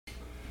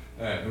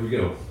All right, here we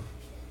go.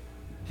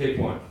 Take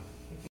one.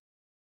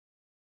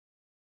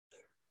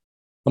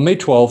 On May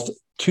 12th,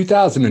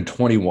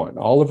 2021,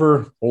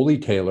 Oliver Oley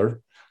Taylor,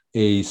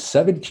 a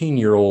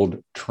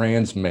 17-year-old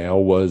trans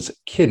male, was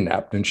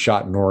kidnapped and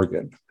shot in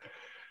Oregon.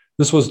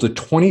 This was the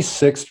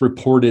 26th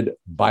reported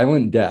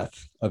violent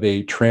death of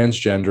a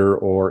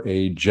transgender or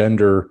a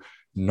gender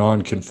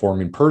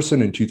non-conforming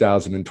person in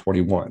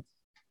 2021.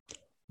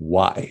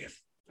 Why?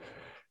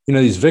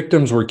 These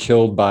victims were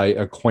killed by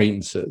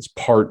acquaintances,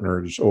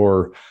 partners,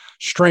 or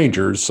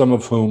strangers, some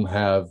of whom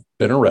have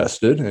been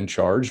arrested and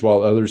charged,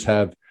 while others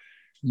have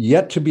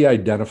yet to be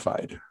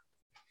identified.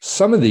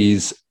 Some of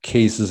these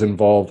cases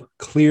involve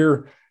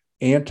clear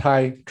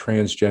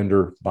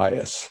anti-transgender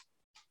bias.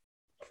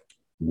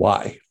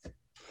 Why?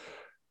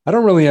 I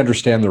don't really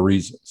understand the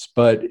reasons,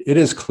 but it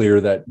is clear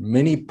that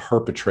many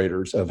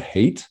perpetrators of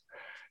hate,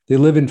 they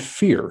live in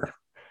fear,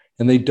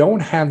 and they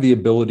don't have the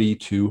ability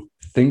to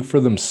think for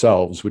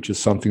themselves, which is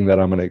something that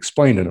I'm going to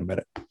explain in a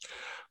minute.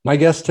 My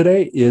guest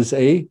today is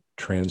a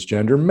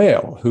transgender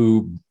male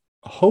who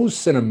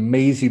hosts an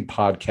amazing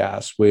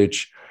podcast,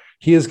 which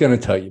he is going to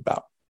tell you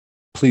about.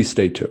 Please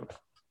stay tuned.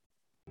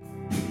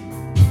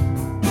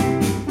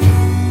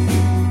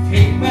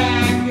 Take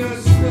back your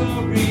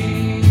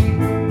story.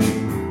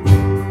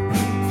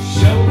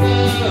 Show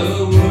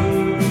the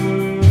world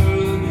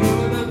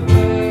you're the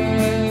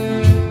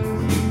best.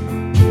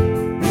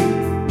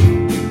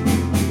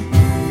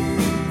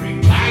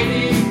 Bring light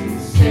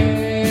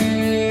instead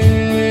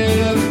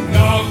of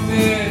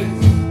darkness.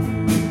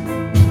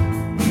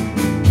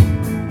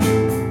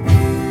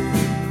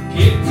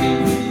 Get to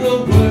the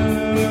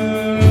world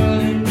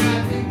and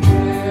nothing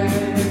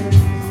less.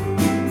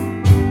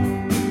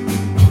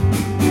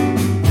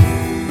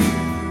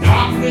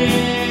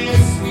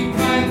 Darkness, we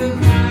find the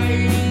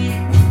light.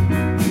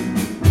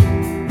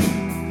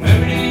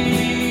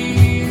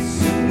 Clarity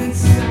soon in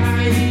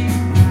sight.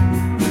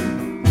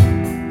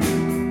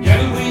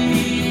 Together we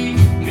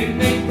can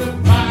make the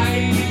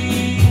fight.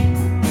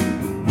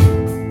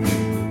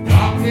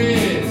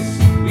 Darkness,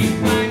 we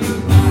find the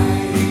light.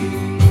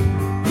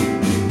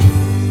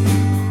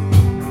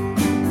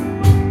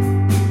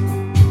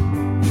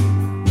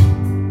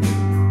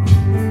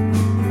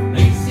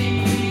 Lacy,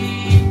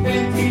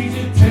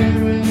 Fantasia,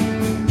 Terror,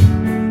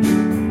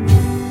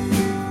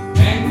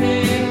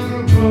 magnet on a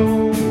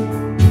roll,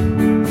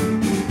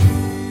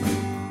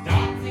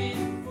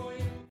 darkened for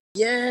you.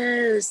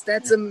 Yes,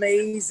 that's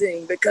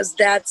amazing because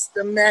that's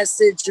the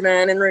message,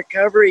 man. In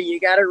recovery, you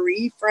got to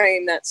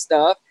reframe that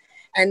stuff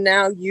and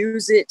now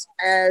use it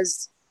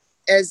as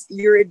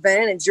your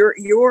advantage,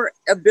 your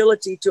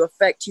ability to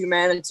affect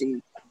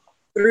humanity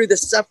through the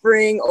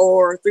suffering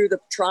or through the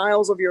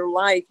trials of your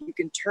life. You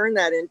can turn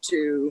that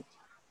into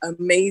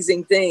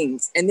amazing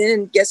things. And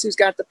then guess who's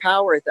got the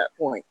power at that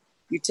point?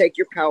 You take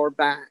your power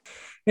back.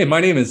 Hey, my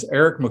name is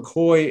Eric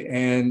McCoy,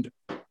 and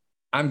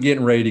I'm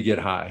getting ready to get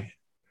high.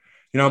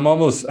 I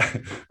almost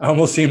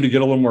seem to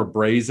get a little more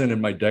brazen in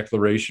my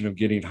declaration of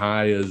getting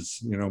high as,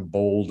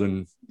 bold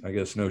and I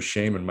guess no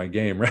shame in my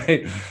game,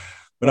 right?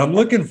 But I'm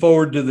looking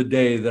forward to the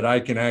day that I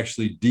can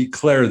actually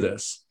declare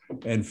this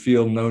and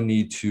feel no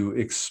need to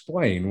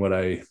explain what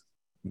I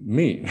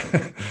mean.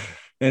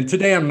 And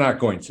today I'm not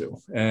going to.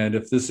 And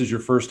if this is your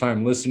first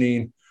time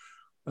listening,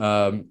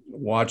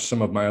 watch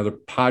some of my other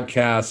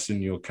podcasts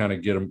and you'll kind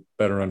of get a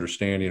better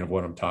understanding of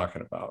what I'm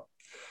talking about.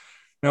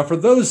 Now, for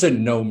those that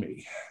know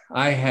me,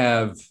 I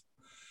have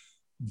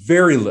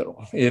very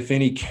little, if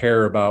any,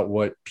 care about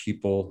what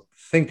people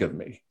think of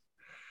me.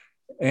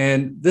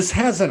 And this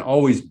hasn't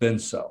always been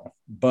so,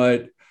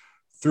 but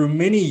through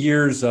many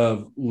years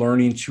of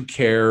learning to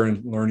care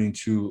and learning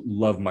to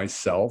love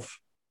myself,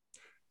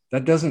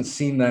 that doesn't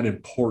seem that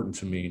important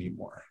to me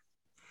anymore.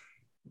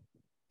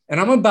 And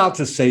I'm about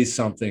to say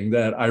something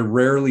that I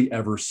rarely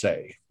ever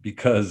say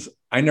because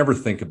I never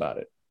think about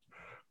it.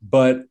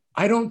 But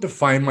I don't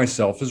define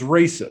myself as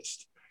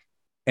racist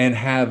and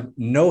have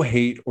no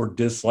hate or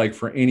dislike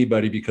for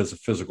anybody because of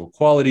physical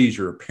qualities,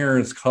 your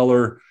appearance,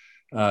 color,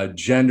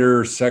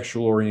 gender,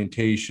 sexual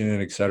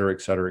orientation, et cetera,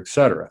 et cetera, et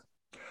cetera.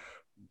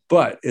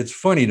 But it's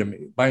funny to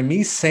me, by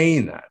me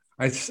saying that,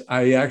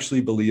 I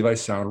actually believe I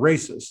sound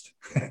racist.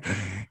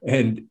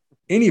 And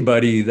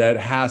anybody that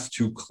has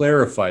to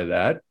clarify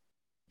that,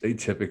 they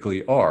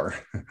typically are.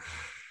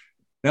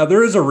 Now,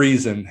 there is a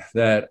reason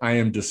that I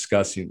am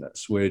discussing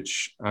this,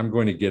 which I'm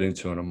going to get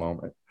into in a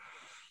moment.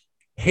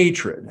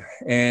 Hatred.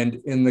 And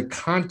in the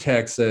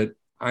context that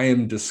I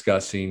am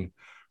discussing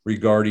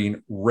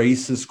regarding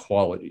racist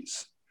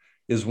qualities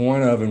is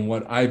one of, and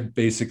what I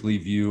basically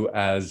view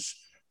as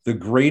the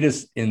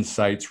greatest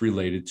insights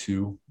related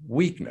to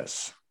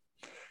weakness.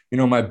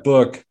 My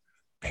book,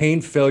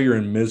 Pain, Failure,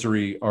 and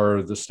Misery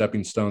Are the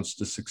Stepping Stones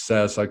to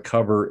Success. I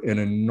cover an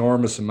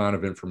enormous amount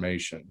of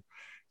information.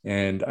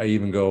 And I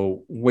even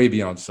go way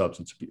beyond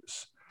substance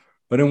abuse.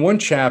 But in one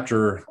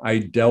chapter, I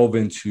delve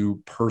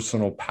into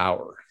personal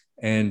power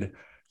and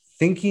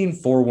thinking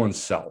for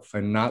oneself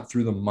and not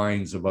through the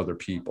minds of other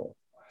people.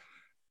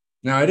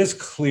 Now, it is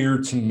clear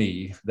to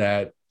me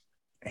that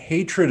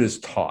hatred is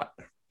taught.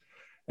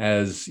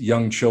 as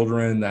young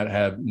children that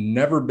have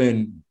never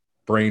been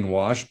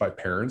brainwashed by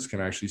parents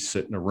can actually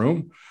sit in a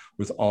room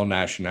with all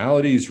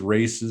nationalities,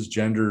 races,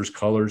 genders,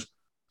 colors,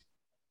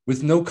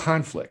 with no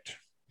conflict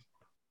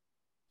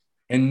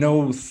and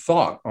no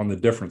thought on the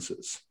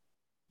differences.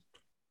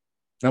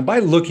 Now, by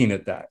looking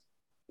at that,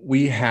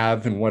 we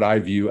have in what I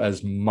view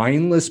as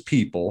mindless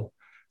people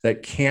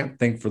that can't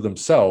think for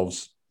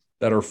themselves,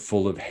 that are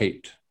full of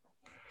hate.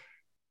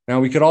 Now,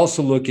 we could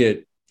also look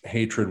at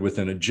hatred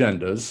within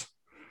agendas,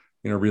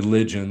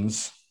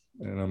 religions,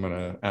 and I'm going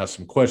to ask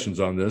some questions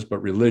on this,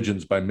 but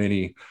religions by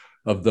many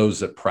of those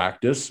that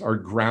practice are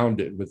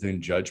grounded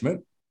within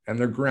judgment, and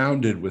they're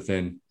grounded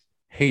within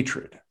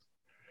hatred.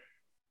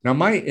 Now,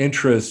 my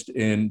interest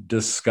in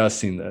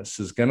discussing this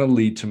is going to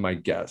lead to my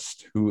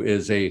guest, who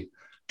is a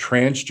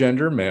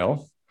transgender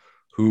male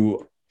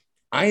who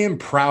I am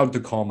proud to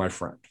call my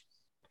friend.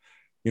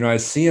 I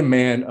see a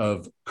man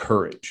of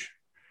courage.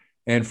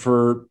 And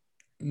for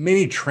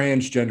many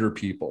transgender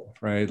people,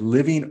 right,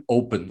 living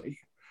openly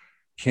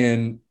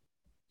can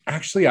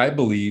actually, I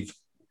believe,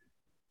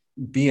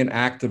 be an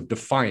act of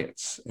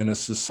defiance in a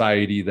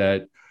society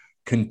that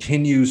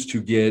continues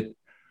to get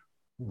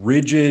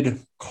rigid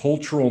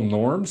cultural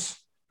norms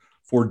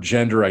for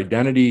gender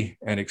identity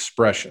and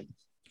expression.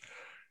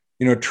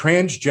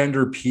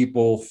 Transgender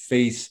people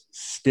face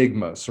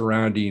stigma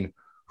surrounding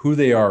who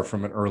they are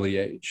from an early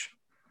age,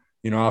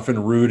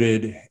 often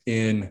rooted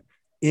in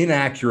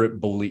inaccurate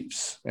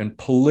beliefs and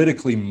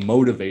politically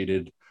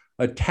motivated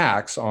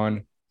attacks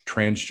on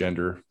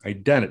transgender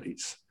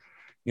identities.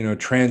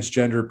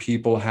 Transgender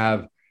people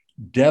have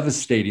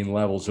devastating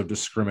levels of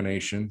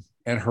discrimination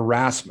and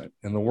harassment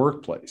in the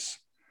workplace.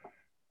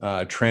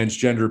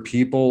 Transgender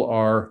people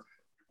are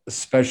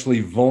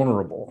especially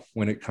vulnerable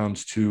when it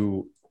comes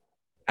to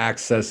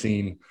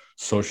accessing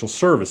social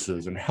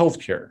services and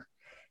healthcare,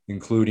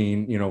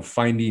 including,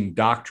 finding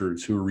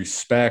doctors who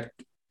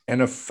respect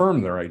and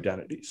affirm their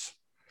identities.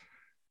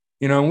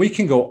 And we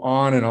can go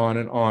on and on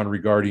and on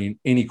regarding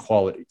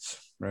inequalities,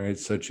 right?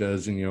 Such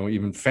as,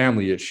 even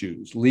family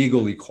issues,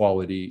 legal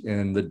equality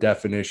in the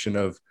definition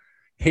of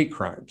hate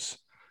crimes,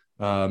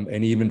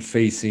 and even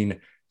facing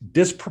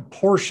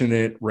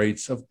disproportionate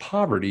rates of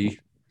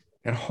poverty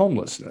and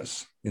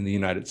homelessness in the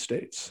United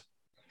States.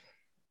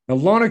 Now,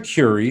 Lana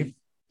Curie,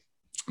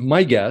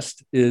 my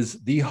guest,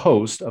 is the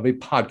host of a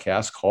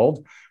podcast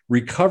called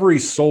Recovery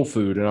Soul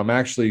Food, and I'm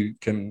actually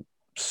can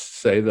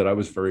say that I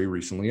was very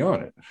recently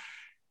on it.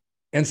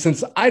 And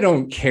since I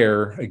don't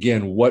care,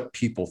 again, what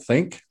people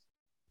think,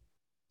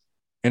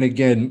 and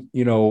again,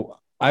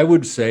 I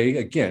would say,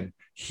 again,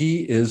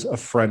 he is a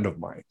friend of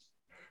mine.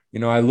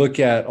 I look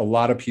at a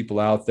lot of people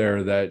out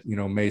there that,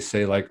 may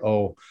say like,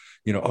 oh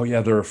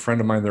yeah, they're a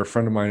friend of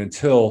mine,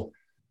 until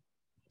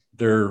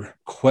they're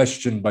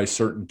questioned by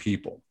certain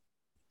people,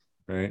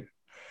 right?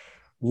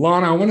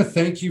 Lana, I want to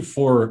thank you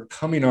for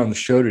coming on the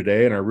show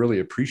today, and I really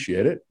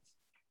appreciate it.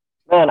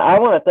 Man, I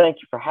want to thank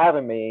you for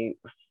having me,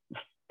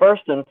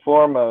 first and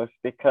foremost,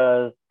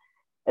 because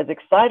as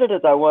excited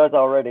as I was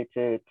already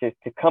to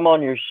come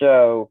on your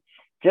show,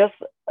 just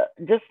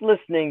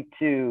listening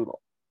to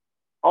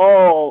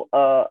all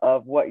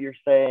of what you're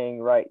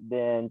saying right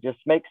then just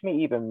makes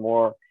me even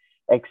more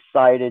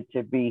excited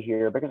to be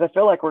here, because I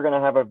feel like we're going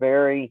to have a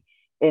very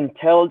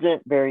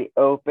intelligent, very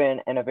open,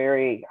 and a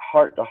very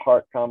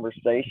heart-to-heart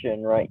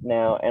conversation right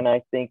now. And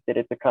I think that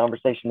it's a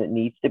conversation that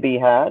needs to be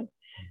had.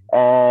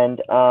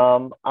 And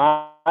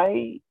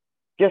I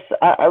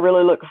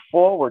really look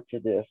forward to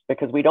this,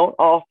 because we don't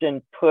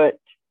often put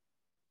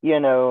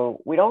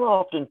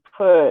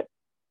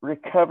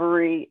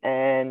recovery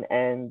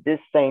and this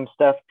same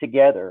stuff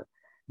together.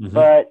 Mm-hmm.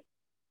 But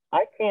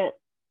I can't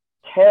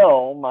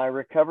tell my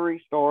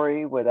recovery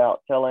story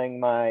without telling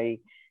my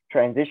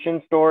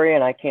transition story,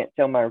 and I can't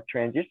tell my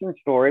transition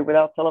story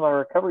without telling my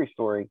recovery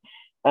story.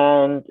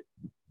 And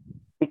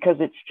because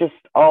it's just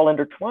all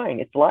intertwined.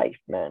 It's life,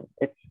 man.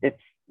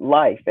 It's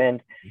life.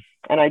 And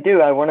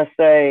I want to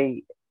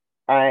say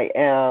I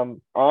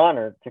am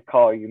honored to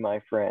call you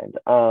my friend.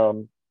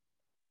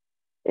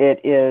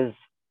 It is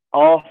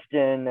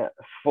often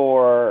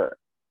for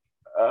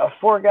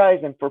guys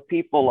and for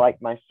people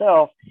like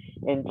myself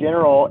in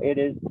general, it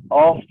is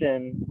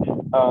often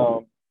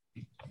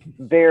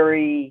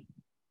very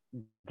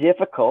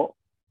difficult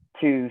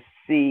to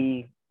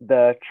see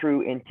the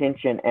true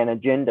intention and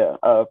agenda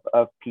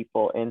of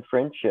people in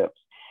friendships.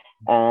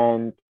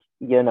 And,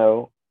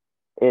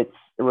 it's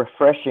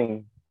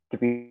refreshing to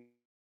be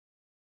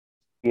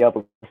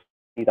able to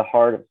see the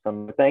heart of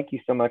someone. Thank you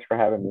so much for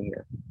having me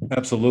here.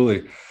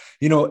 Absolutely.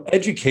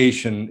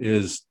 Education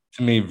is,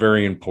 to me,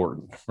 very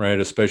important, right?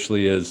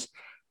 Especially as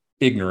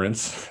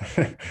ignorance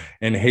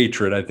and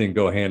hatred, I think,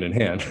 go hand in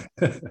hand.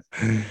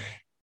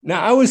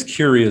 Now, I was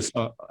curious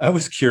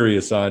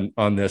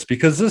on this,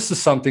 because this is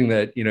something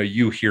that,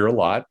 you hear a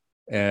lot.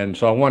 And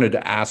so I wanted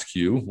to ask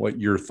you what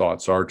your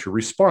thoughts are to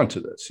respond to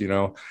this.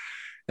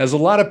 As a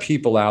lot of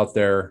people out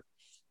there,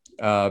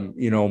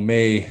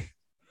 may,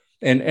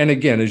 and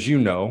again, as you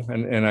know,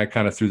 and I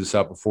kind of threw this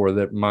out before,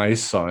 that my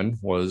son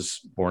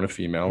was born a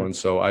female. And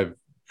so I've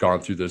gone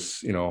through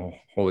this,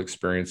 whole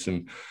experience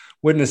and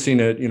witnessing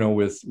it,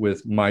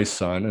 with my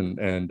son,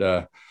 and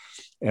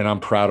I'm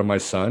proud of my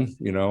son,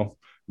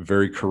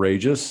 very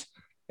courageous.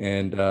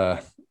 And,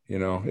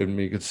 and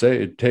you could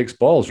say it takes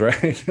balls,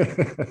 right?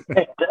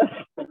 It does.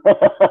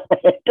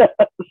 It does.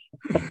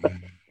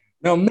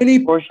 Now,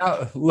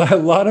 a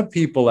lot of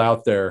people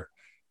out there,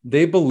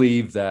 they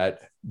believe that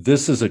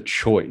this is a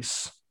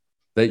choice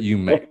that you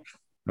make.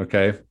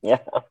 Okay. Yeah.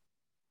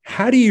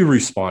 How do you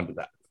respond to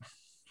that?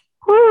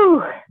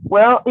 Whew.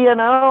 Well,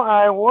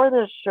 I wore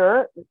this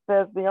shirt that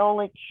says the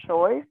only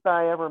choice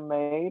I ever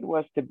made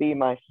was to be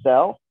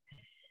myself,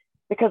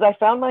 because I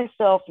found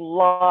myself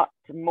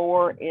locked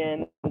more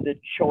in the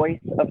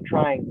choice of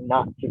trying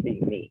not to be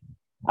me.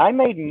 I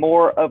made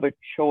more of a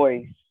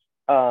choice.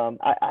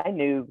 I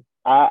knew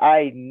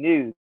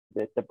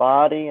that the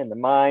body and the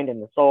mind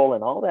and the soul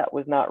and all that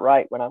was not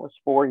right when I was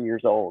 4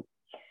 years old.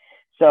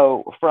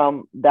 So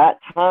from that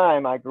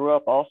time, I grew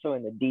up also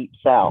in the deep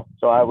South.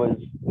 So I was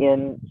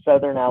in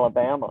Southern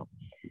Alabama,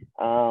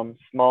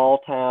 small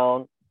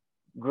town,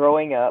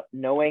 growing up,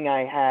 knowing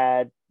I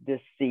had this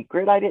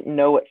secret. I didn't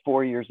know at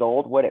 4 years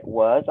old what it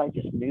was. I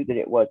just knew that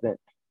it wasn't,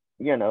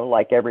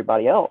 like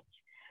everybody else.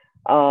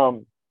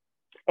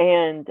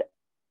 And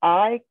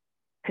I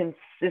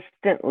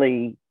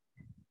consistently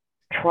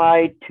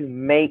tried to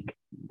make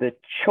the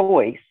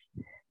choice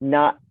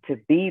not to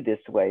be this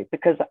way,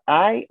 because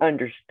I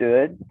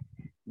understood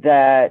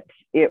that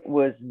it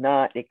was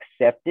not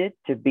accepted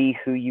to be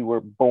who you were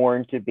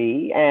born to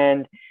be.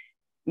 And,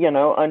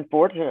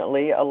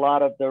 unfortunately, a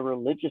lot of the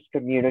religious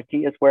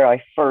community is where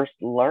I first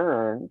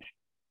learned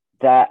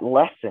that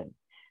lesson,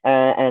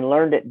 and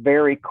learned it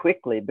very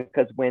quickly,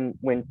 because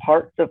when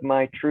parts of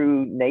my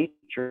true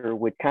nature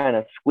would kind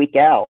of squeak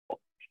out,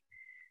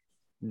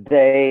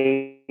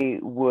 they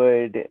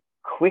would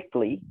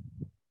quickly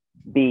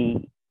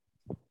be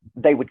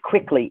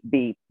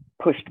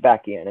pushed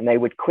back in, and they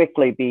would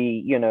quickly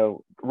be,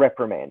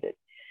 reprimanded.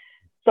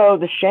 So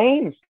the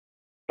shame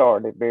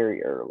started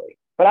very early,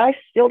 but I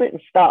still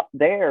didn't stop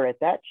there at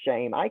that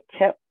shame. I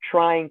kept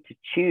trying to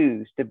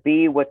choose to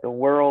be what the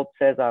world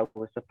says I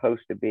was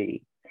supposed to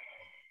be.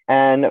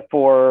 And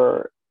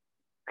for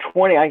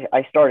 20,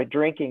 I started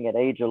drinking at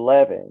age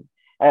 11.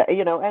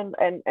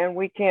 And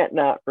we can't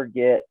not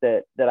forget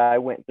that I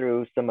went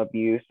through some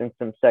abuse and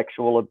some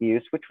sexual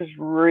abuse, which was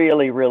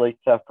really, really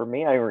tough for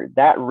me.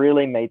 That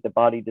really made the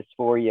body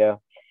dysphoria,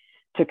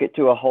 took it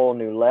to a whole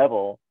new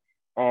level.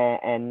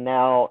 And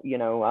now,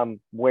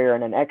 I'm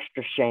wearing an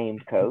extra shame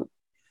coat.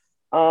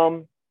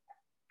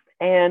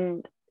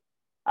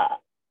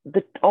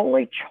 The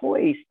only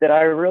choice that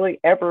I really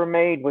ever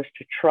made was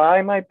to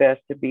try my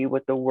best to be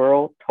what the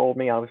world told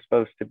me I was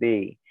supposed to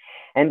be.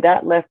 And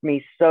that left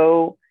me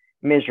so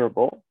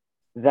miserable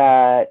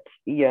that,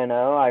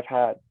 I've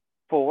had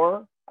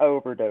 4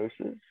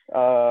 overdoses,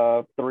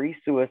 3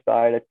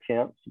 suicide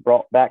attempts,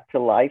 brought back to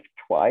life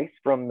twice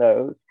from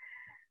those.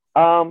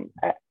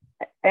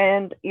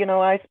 And,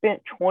 I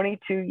spent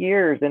 22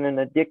 years in an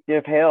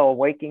addictive hell,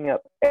 waking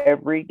up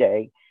every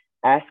day,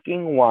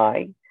 asking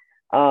why,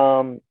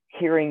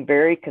 hearing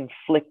very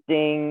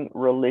conflicting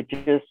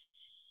religious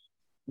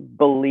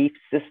belief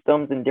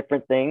systems and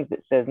different things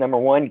that says, number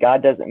one,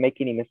 God doesn't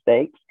make any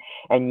mistakes.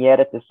 And yet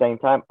at the same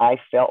time, I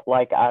felt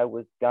like I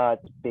was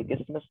God's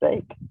biggest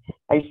mistake.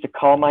 I used to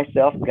call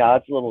myself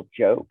God's little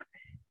joke.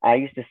 I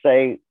used to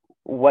say,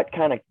 what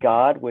kind of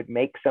God would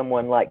make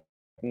someone like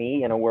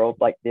me in a world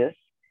like this?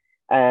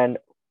 And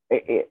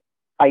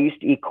I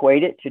used to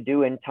equate it to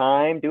doing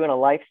a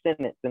life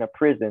sentence in a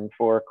prison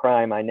for a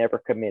crime I never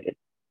committed,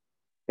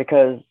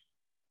 because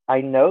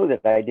I know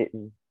that I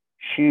didn't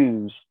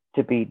choose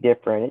to be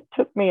different. It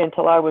took me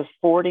until I was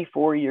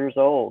 44 years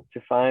old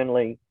to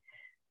finally,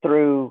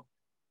 through,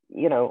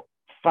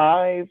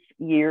 5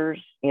 years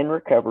in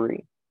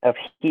recovery of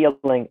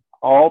healing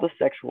all the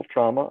sexual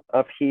trauma,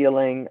 of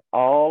healing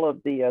all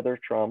of the other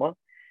trauma,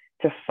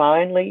 to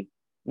finally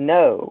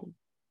know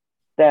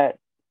that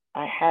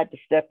I had to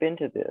step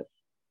into this,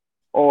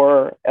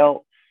 or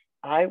else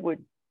I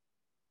would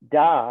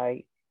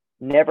die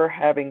never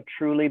having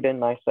truly been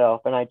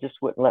myself, and I just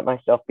wouldn't let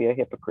myself be a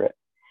hypocrite.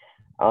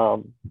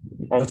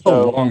 That's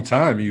a long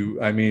time.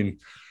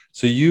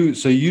 So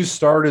you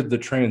started the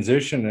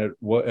transition at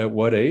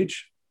what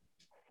age?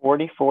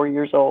 44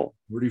 years old.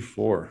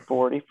 44.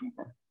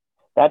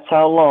 That's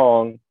how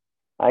long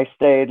I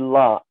stayed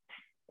locked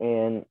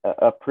in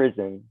a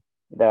prison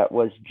that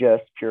was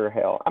just pure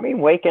hell.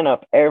 Waking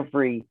up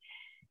every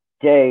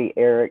day,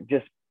 Eric,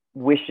 just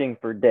wishing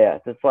for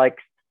death. It's like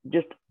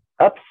just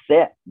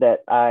upset that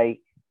I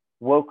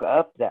woke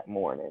up that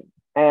morning,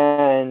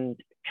 and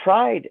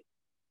tried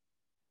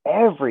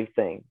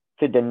everything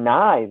to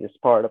deny this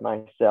part of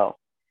myself.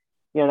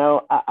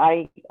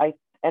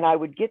 I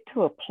would get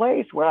to a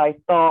place where I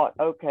thought,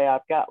 okay,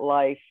 I've got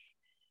life,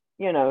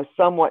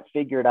 somewhat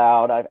figured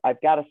out.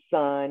 I've got a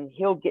son.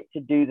 He'll get to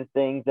do the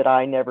things that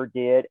I never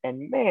did.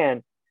 And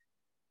man,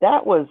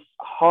 that was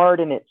hard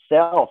in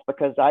itself,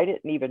 because I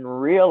didn't even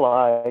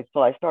realize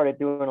till I started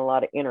doing a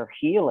lot of inner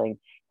healing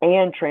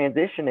and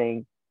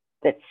transitioning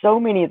that so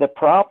many of the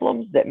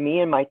problems that me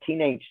and my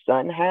teenage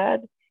son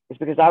had is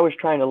because I was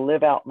trying to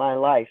live out my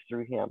life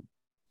through him.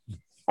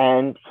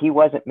 And he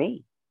wasn't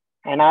me.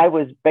 And I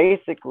was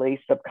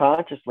basically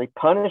subconsciously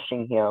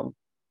punishing him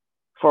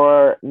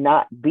for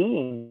not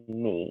being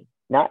me,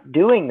 not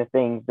doing the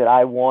things that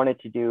I wanted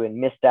to do and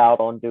missed out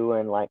on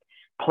doing, like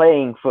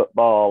playing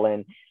football.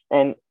 And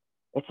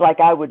it's like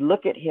I would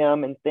look at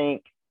him and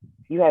think,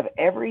 you have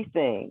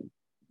everything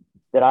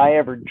that I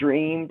ever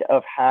dreamed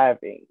of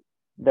having.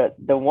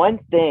 The one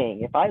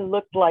thing, if I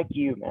looked like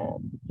you,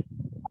 man,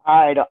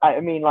 I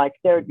mean, like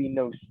there'd be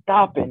no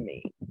stopping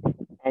me.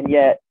 And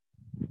yet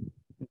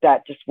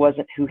that just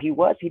wasn't who he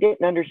was. He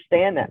didn't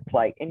understand that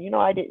plight. And,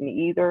 I didn't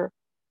either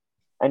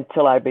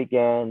until I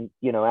began,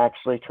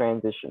 actually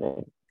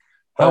transitioning.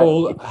 How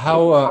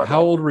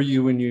old were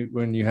you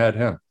when you had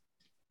him?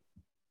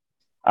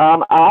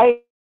 I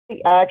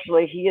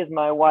actually, he is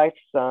my wife's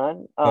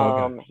son.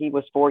 Okay. He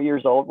was 4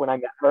 years old when I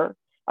met her.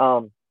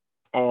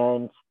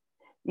 And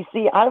you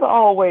see, I've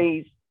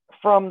always,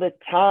 from the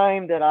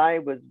time that I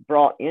was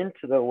brought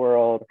into the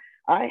world,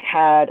 I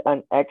had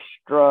an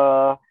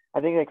extra, I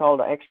think they call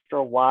it an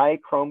extra Y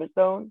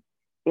chromosome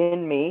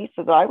in me,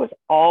 so that I was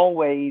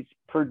always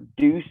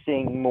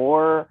producing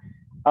more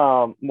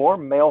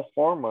male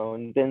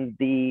hormones than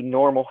the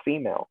normal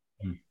female.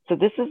 So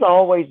this has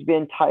always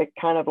been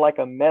kind of like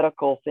a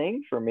medical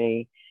thing for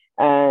me.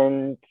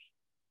 And,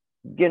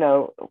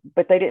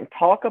 but they didn't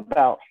talk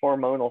about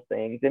hormonal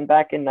things. And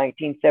back in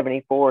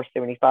 1974,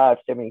 75,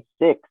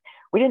 76,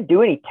 we didn't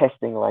do any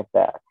testing like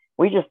that.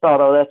 We just thought,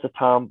 oh, that's a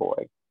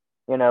tomboy.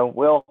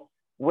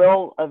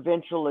 We'll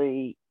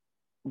eventually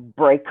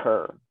break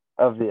her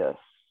of this.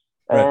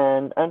 Right.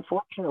 And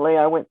unfortunately,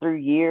 I went through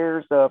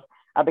years of,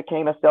 I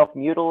became a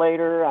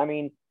self-mutilator. I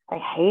mean, I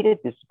hated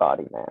this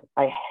body, man.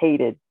 I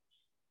hated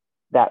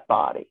that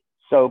body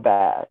so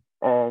bad.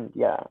 And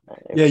yeah,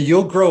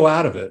 you'll grow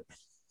out of it.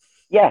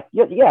 Yeah,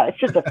 it's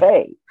just a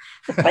phase.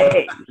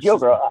 You'll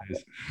grow out of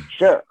it.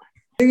 Sure.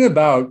 The thing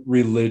about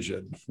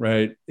religion,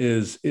 right,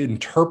 is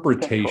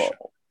interpretation.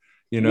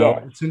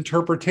 Yes. It's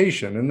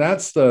interpretation, and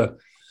that's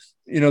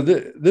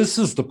this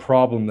is the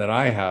problem that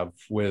I have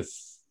with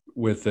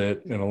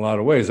it in a lot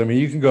of ways. I mean,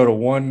 you can go to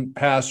one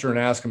pastor and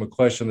ask him a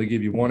question, they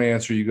give you one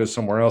answer. You go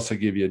somewhere else, they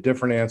give you a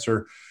different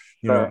answer.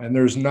 And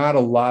there's not a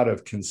lot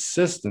of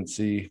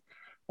consistency,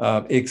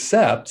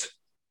 except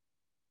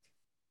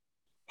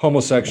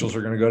homosexuals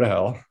are going to go to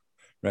hell,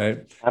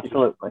 right?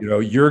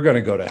 Absolutely. You're going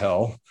to go to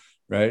hell,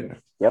 right?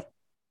 Yep.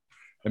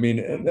 I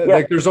mean,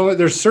 like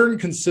there's certain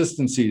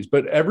consistencies,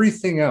 but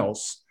everything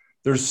else,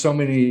 there's so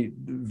many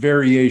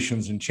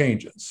variations and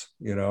changes,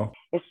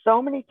 It's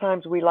so many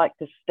times we like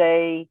to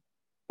stay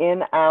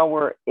in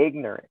our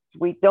ignorance.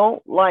 We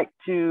don't like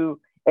to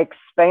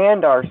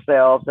expand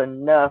ourselves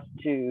enough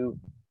to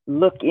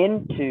look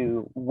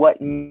into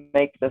what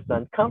makes us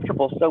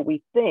uncomfortable. So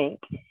we think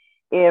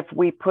if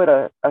we put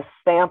a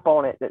stamp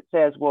on it that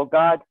says, well,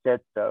 God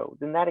said so,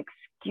 then that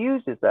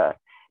excuses us.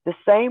 The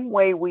same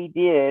way we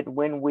did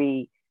when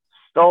we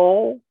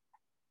stole,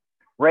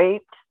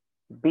 raped,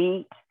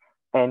 beat,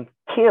 and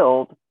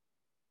killed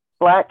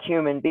Black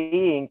human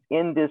beings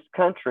in this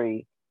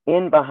country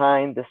in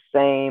behind the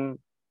same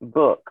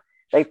book.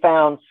 They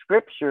found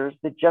scriptures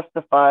that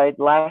justified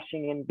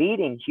lashing and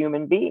beating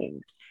human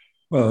beings.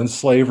 Well, and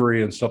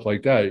slavery and stuff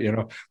like that,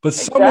 But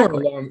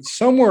Exactly.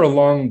 somewhere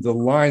along the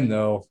line,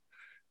 though,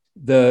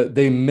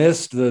 they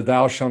missed the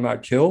 "thou shalt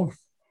not kill."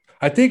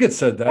 I think it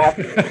said that.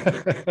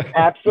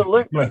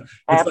 Absolutely. It's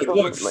Absolutely.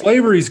 Like, look,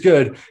 slavery's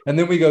good, and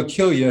then we go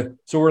kill you.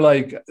 So we're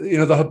like,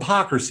 the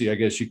hypocrisy, I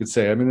guess you could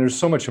say. I mean, there's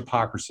so much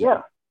hypocrisy.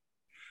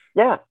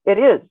 Yeah, it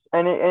is,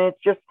 and it's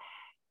just,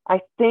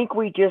 I think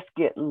we just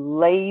get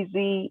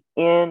lazy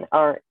in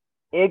our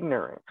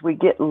ignorance. We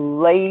get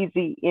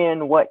lazy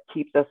in what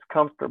keeps us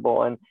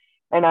comfortable. And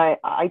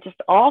I just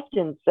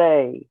often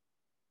say,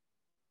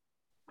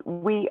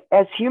 we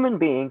as human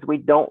beings, we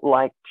don't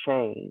like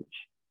change.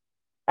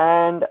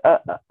 And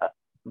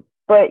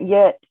but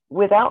yet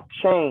without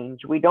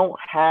change, we don't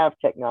have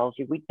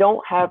technology. We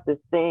don't have the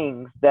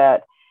things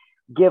that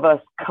give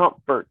us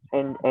comfort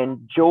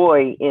and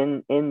joy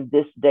in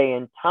this day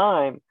and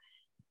time.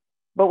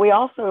 But we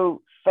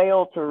also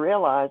fail to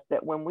realize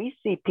that when we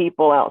see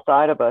people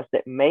outside of us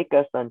that make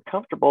us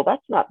uncomfortable,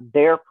 that's not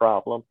their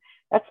problem.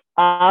 That's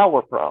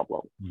our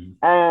problem. Mm-hmm.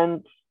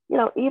 And,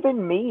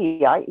 even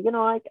me, I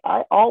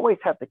always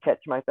have to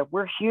catch myself.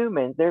 We're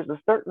humans. There's a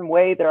certain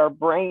way that our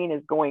brain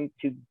is going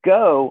to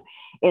go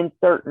in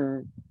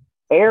certain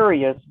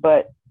areas,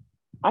 but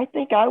I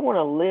think I want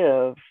to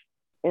live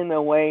in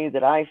the way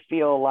that I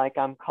feel like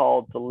I'm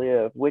called to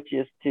live, which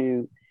is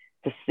to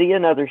see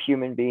another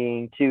human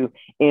being, to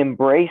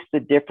embrace the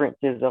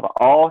differences of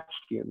all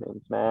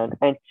humans, man,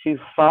 and to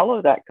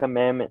follow that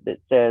commandment that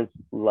says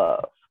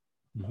love.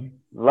 Mm-hmm.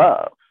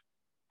 Love.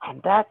 And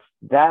that's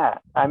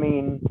that. I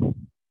mean,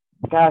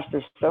 gosh,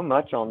 there's so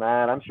much on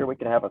that. I'm sure we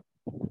could have a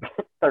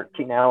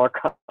 13-hour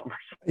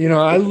conversation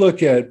I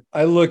look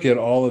at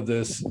all of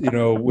this,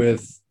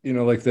 with,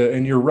 like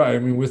and you're right. I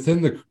mean,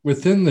 within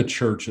the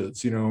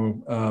churches,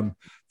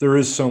 there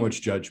is so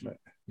much judgment,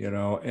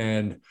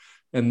 and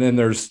then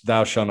there's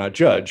thou shalt not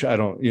judge. I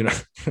don't,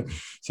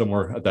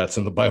 somewhere that's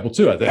in the Bible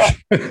too, I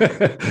think.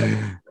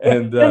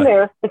 And it's in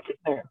there.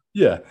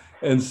 yeah.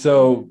 And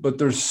so, but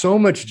there's so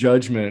much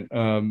judgment,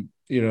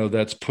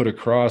 that's put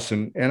across.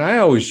 And I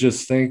always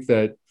just think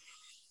that,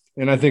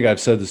 and I think I've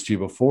said this to you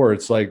before,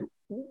 it's like,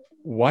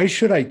 why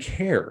should I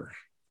care?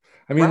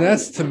 I mean,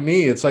 that's, to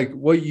me, it's like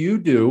what you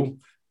do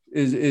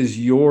is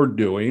you're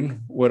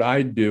doing. What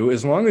I do,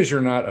 as long as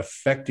you're not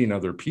affecting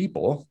other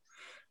people,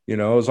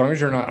 as long as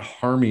you're not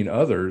harming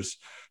others.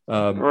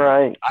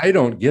 Right. I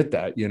don't get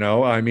that,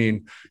 I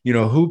mean,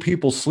 who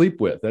people sleep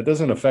with, that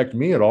doesn't affect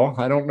me at all.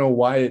 I don't know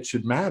why it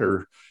should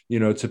matter,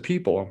 to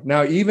people.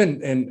 Now,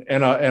 even,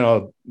 and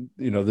I'll,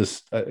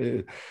 this,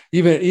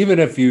 even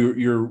if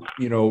you're,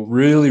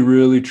 really,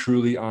 really,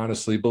 truly,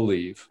 honestly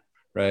believe,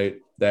 right,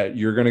 that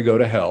you're going to go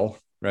to hell,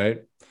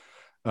 right.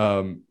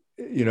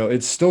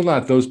 It's still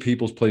not those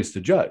people's place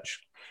to judge.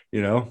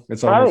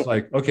 It's almost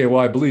like, okay, well,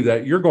 I believe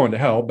that you're going to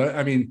hell, but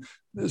I mean,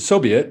 so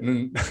be it.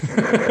 And,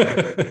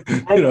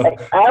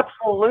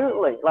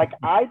 absolutely. Like,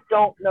 I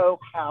don't know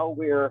how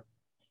we're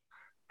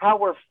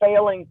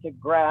failing to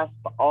grasp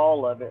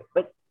all of it,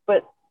 but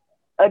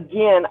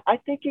again, I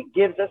think it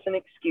gives us an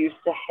excuse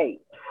to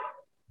hate.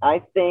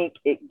 I think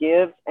it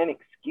gives an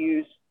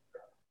excuse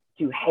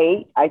to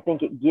hate. I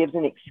think it gives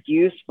an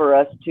excuse for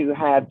us to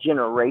have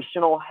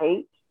generational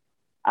hate.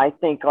 I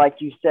think, like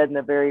you said in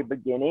the very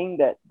beginning,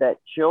 that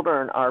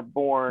children are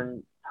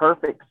born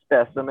perfect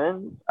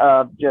specimens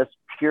of just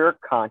pure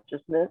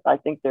consciousness. I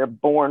think they're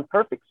born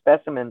perfect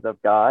specimens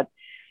of God,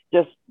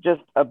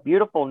 just a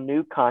beautiful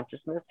new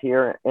consciousness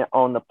here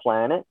on the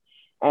planet.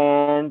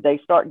 And they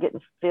start getting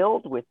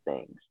filled with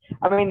things.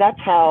 I mean, that's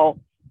how,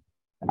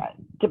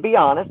 to be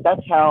honest,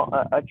 that's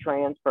how a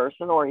trans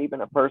person, or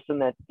even a person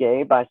that's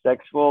gay,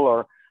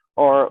 bisexual,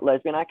 or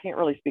lesbian, I can't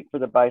really speak for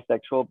the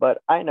bisexual,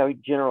 but I know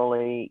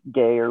generally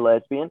gay or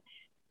lesbian,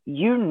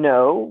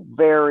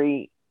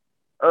 very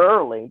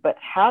early, but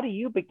how do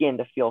you begin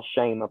to feel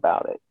shame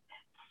about it?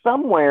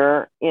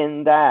 Somewhere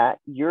in that,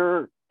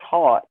 you're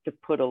taught to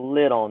put a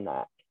lid on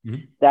that.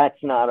 Mm-hmm.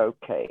 That's not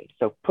okay.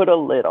 So put a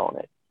lid on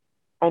it.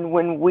 And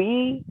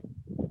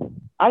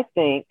I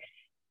think,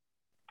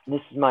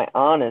 this is my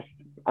honest,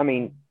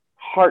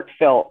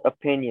 heartfelt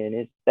opinion,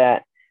 is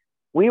that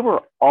we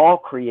were all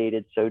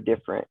created so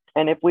different.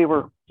 And if we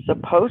were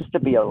supposed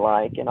to be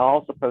alike and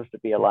all supposed to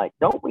be alike,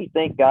 don't we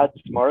think God's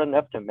smart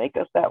enough to make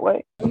us that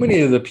way? So many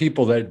of the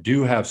people that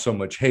do have so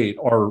much hate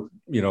are,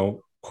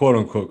 quote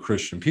unquote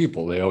Christian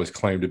people. They always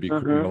claim to be, a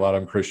lot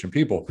of them Christian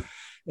people.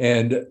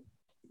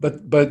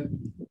 But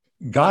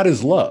God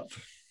is love,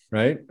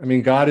 right? I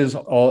mean, God is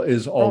all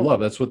love.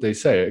 That's what they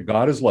say.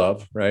 God is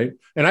love, right?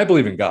 And I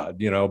believe in God,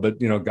 but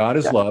God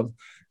is love.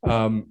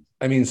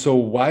 So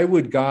why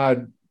would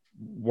God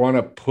want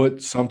to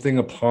put something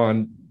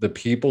upon the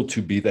people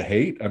to be the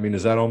hate? I mean,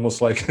 is that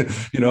almost like,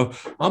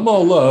 I'm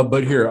all love,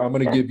 but here, I'm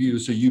going to give you,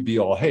 so you be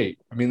all hate.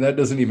 I mean, that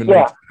doesn't even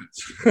make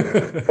sense.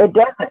 It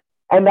doesn't.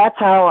 And that's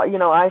how,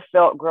 I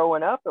felt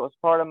growing up. It was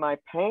part of my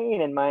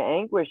pain and my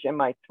anguish and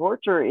my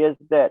torture, is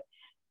that,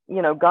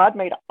 God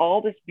made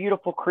all this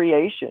beautiful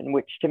creation,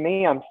 which to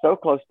me, I'm so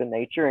close to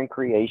nature and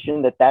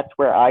creation that's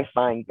where I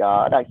find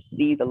God. I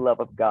see the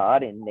love of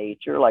God in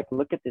nature. Like,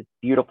 look at this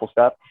beautiful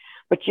stuff.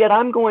 But yet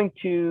I'm going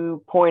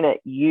to point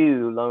at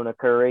you, Lona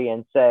Curry,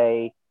 and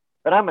say,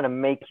 but I'm going to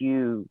make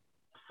you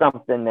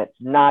something that's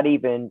not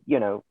even,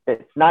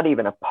 it's not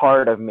even a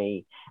part of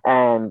me,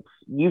 and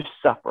you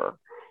suffer.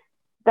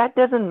 That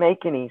doesn't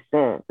make any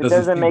sense. It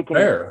doesn't make any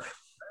sense.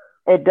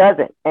 It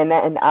doesn't. And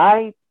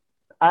I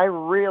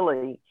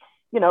really,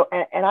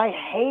 and I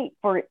hate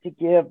for it to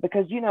give,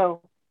 because,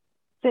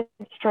 since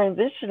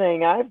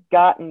transitioning, I've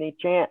gotten the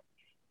chance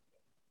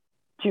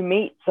to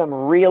meet some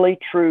really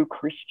true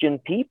Christian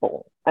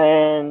people.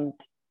 And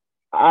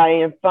I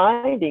am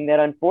finding that,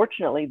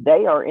 unfortunately,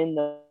 they are in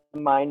the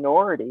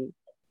minority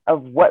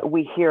of what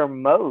we hear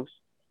most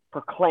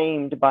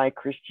proclaimed by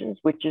Christians,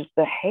 which is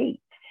the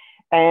hate.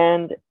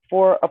 And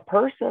for a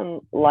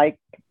person like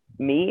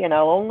me, and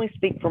I'll only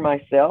speak for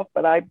myself,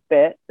 but I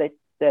bet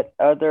that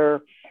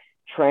other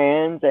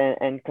trans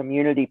and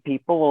community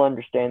people will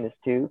understand this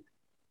too.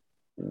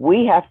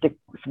 We have to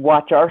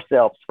watch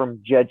ourselves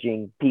from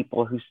judging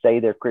people who say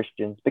they're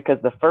Christians, because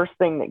the first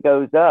thing that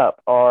goes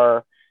up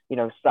are,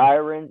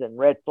 sirens and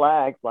red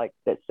flags like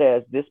that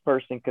says this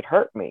person could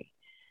hurt me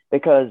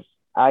because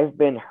I've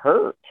been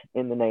hurt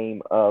in the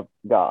name of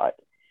God.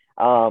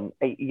 I've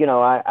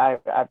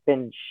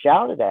been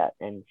shouted at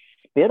and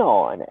spit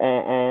on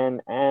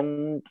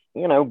and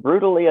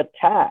brutally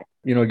attacked.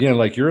 Again,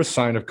 like, you're a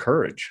sign of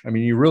courage. I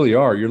mean, you really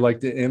are. You're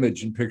like the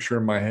image and picture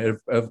in my head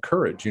of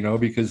courage,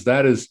 because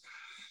that is,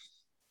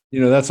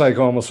 that's like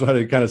almost what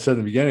I kind of said in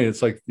the beginning.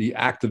 It's like the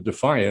act of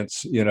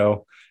defiance,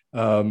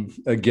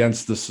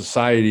 against the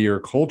society or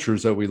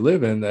cultures that we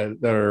live in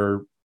that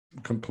are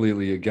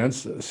completely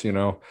against this,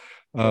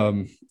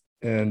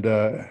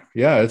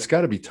 yeah, it's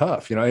got to be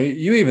tough.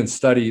 You even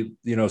study,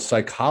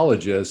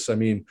 psychologists. I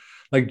mean,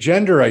 like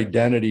gender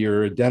identity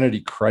or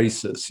identity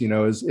crisis,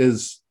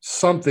 is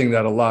something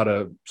that a lot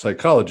of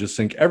psychologists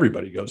think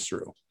everybody goes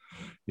through.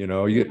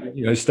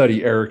 I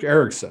study Erik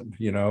Erikson,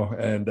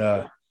 and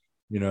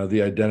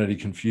the identity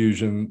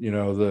confusion,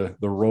 the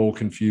role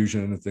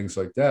confusion and things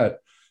like that,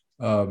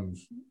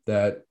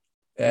 that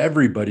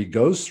everybody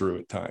goes through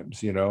at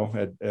times,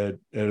 at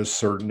a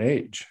certain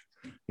age.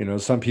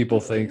 Some people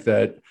think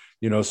that,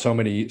 so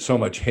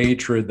much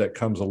hatred that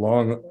comes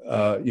along,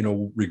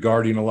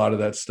 regarding a lot of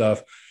that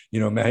stuff,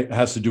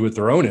 has to do with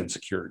their own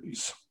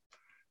insecurities,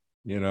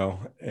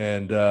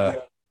 and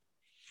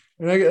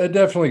I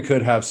definitely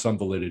could have some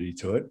validity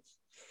to it.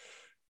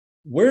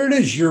 Where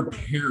does your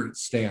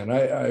parents stand?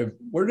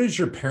 Where does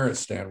your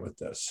parents stand with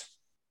this?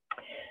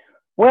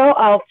 Well,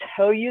 I'll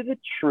tell you the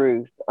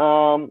truth.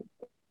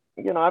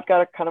 I've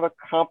got a kind of a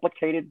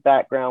complicated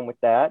background with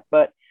that,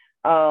 but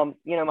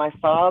my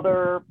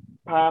father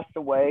passed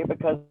away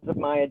because of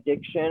my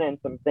addiction and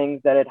some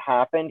things that had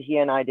happened. He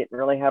and I didn't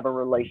really have a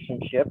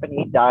relationship, and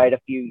he died a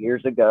few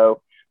years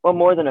ago. Well,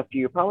 more than a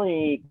few,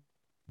 probably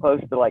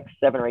close to like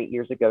 7 or 8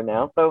 years ago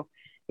now. So,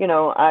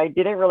 I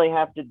didn't really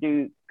have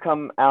to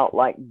come out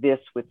like this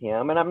with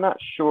him, and I'm not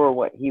sure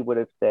what he would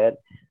have said.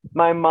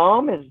 My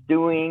mom is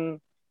doing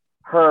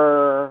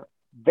her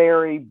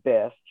very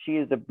best. She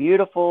is a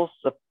beautiful,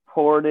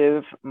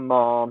 supportive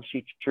mom.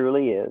 She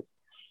truly is.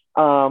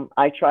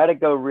 I try to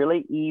go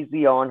really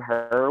easy on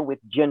her with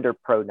gender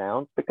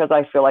pronouns because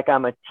I feel like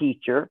I'm a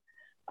teacher.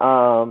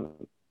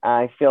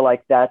 I feel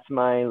like that's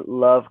my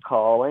love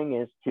calling,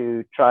 is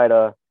to try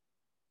to,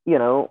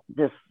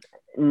 just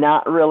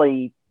not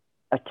really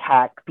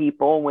attack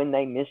people when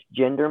they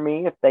misgender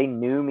me, if they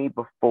knew me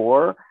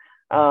before.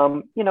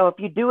 If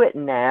you do it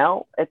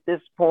now at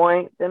this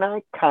point, then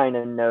I kind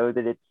of know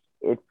that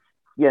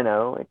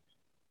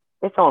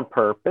it's on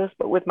purpose.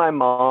 But with my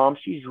mom,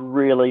 she's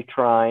really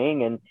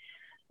trying, and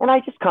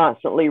I just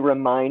constantly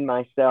remind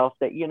myself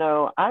that,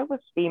 I was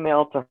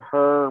female to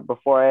her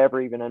before I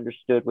ever even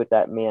understood what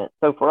that meant.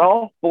 So for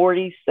all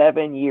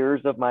 47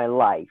 years of my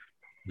life,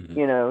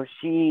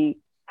 she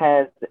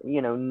has,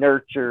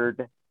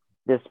 nurtured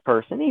this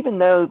person, even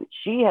though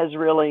she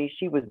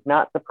was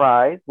not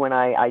surprised when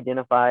I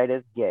identified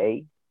as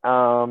gay.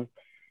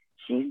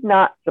 She's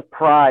not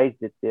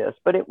surprised at this,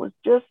 but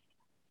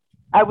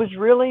I was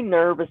really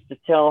nervous to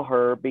tell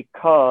her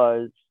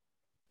because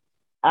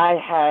I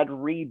had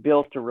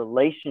rebuilt a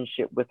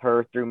relationship with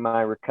her through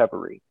my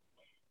recovery.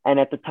 And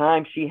at the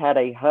time, she had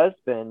a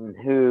husband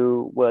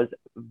who was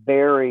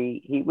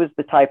he was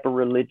the type of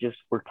religious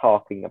we're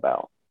talking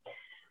about.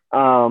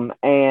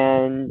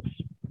 And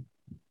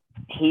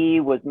he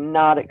was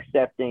not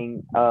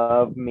accepting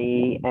of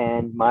me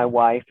and my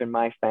wife and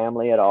my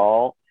family at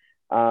all.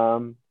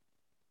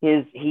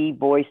 He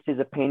voiced his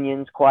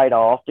opinions quite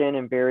often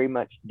and very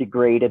much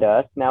degraded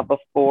us. Now,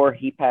 before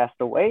he passed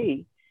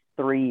away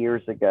 3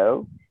 years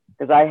ago,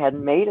 because I had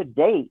made a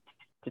date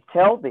to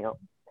tell them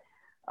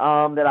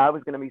that I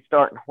was going to be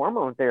starting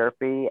hormone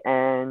therapy,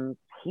 and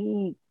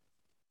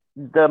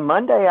the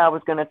Monday I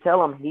was going to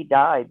tell him, he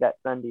died that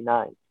Sunday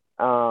night.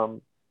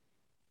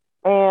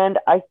 And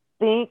I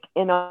think,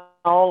 in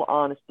all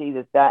honesty,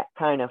 that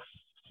kind of,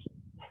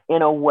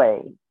 in a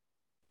way,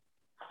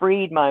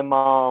 freed my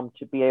mom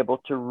to be able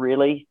to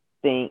really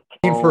think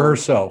for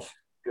herself.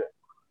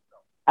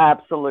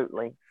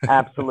 Absolutely.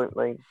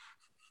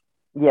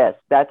 Yes,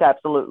 that's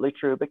absolutely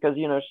true, because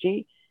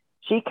she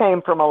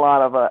came from a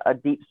lot of a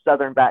deep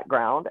Southern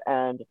background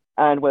and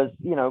was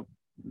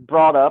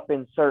brought up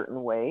in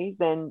certain ways,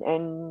 and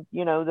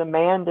the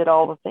man did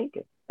all the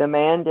thinking. The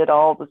man did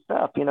all the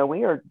stuff.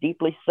 We are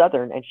deeply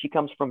Southern, and she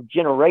comes from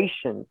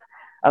generations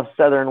of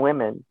Southern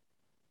women.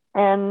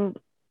 And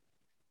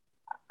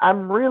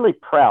I'm really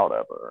proud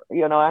of her.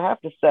 I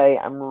have to say,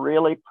 I'm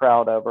really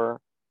proud of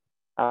her.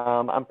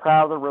 I'm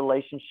proud of the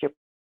relationship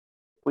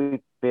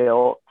we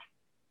built.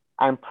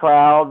 I'm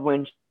proud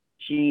when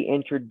she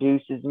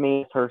introduces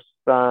me as her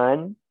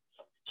son.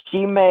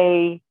 She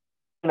may,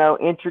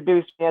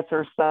 introduce me as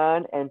her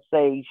son and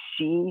say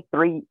she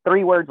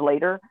three words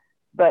later,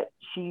 but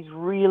she's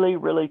really,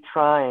 really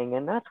trying.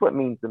 And that's what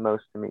means the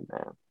most to me,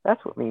 man.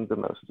 That's what means the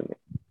most to me.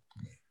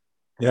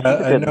 Yeah,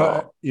 I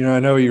know. I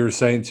know what you were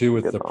saying too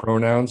with the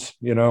pronouns.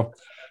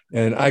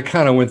 And I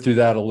kind of went through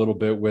that a little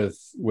bit with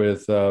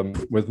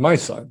my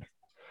son.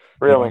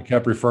 Really, I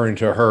kept referring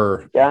to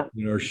her. Yeah.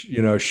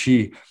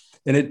 She,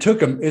 and it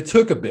took a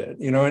bit.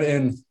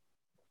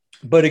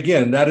 But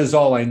again, that is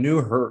all I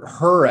knew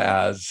her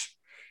as.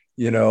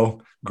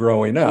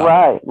 Growing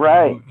up.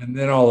 Right. And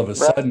then all of a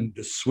sudden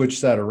to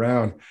switch that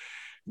around,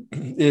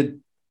 it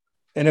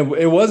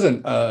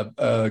wasn't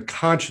a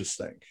conscious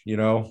thing,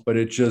 but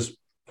it just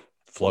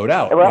flowed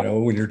out,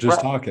 when you're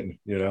just talking,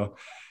 and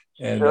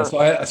sure. so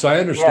I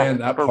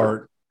understand that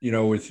part,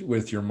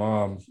 with your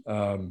mom,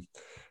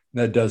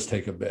 that does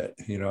take a bit,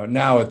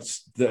 now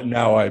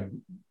I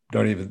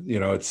don't even,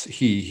 it's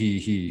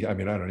he, I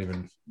mean, I don't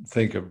even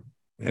think of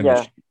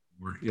him,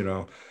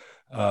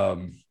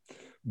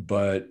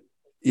 but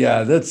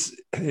Yeah, it's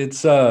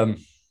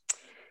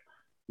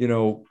you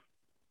know,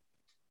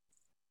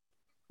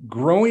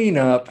 growing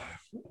up,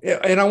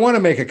 and I want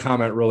to make a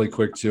comment really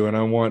quick too. And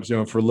I want,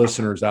 for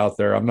listeners out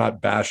there, I'm not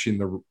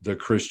bashing the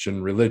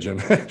Christian religion,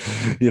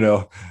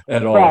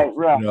 at all.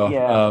 Right, yeah,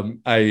 yeah,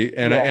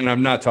 And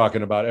I'm not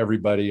talking about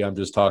everybody. I'm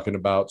just talking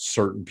about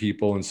certain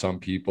people and some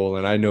people.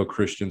 And I know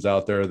Christians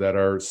out there that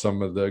are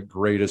some of the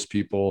greatest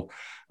people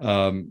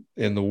in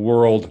the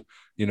world.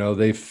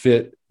 They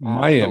fit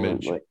my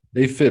image. absolutely,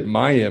 They fit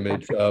my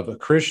image of a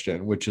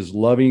Christian, which is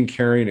loving,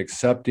 caring,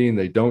 accepting.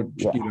 They don't,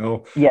 yeah,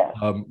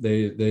 yeah,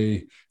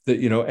 they that,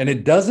 and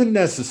it doesn't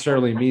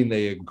necessarily mean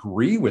they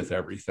agree with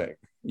everything,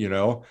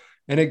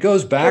 and it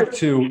goes back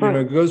to,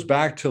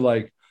 true,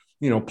 like,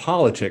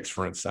 politics,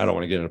 for instance. I don't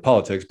want to get into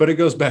politics, but it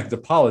goes back to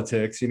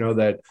politics,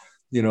 that,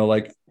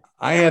 like,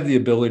 I have the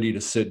ability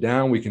to sit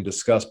down, we can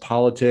discuss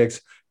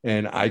politics,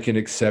 and I can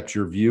accept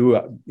your view.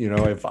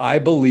 If I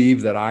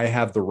believe that I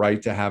have the right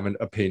to have an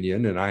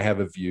opinion and I have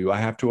a view, I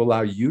have to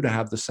allow you to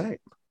have the same.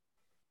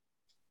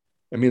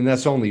 I mean,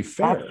 that's only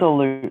fair.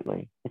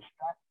 absolutely.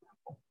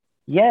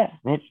 Yeah,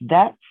 it's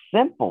that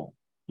simple.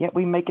 Yet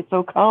we make it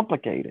so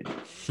complicated.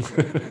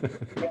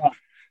 Yeah,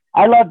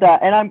 I love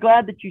that. And I'm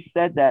glad that you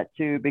said that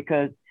too,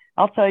 because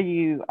I'll tell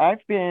you,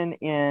 I've been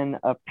in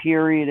a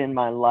period in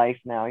my life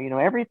now.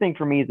 Everything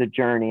for me is a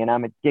journey, and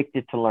I'm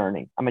addicted to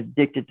learning. I'm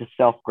addicted to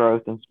self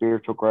growth and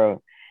spiritual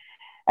growth.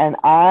 And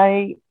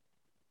I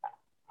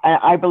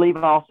believe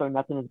also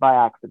nothing is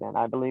by accident.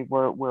 I believe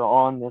we're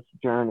on this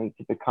journey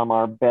to become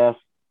our best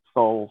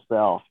soul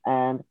self.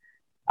 And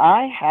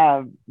I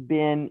have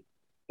been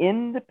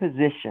in the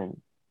position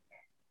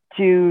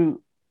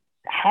to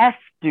have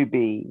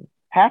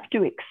have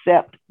to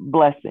accept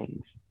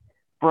blessings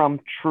from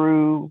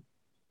true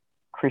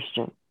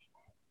Christians.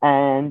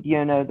 And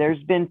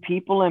there's been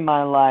people in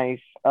my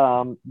life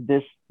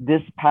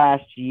this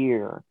past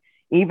year,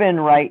 even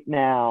right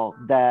now,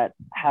 that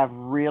have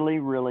really,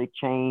 really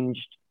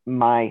changed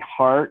my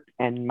heart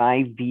and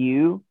my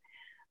view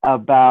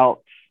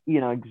about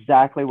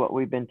exactly what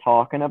we've been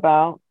talking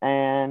about.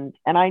 And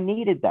I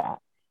needed that.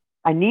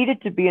 I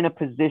needed to be in a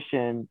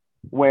position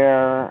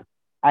where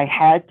I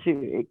had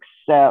to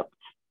accept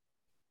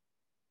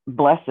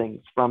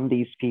blessings from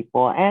these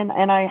people, and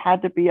I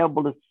had to be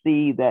able to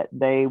see that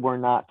they were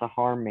not to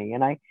harm me.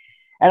 And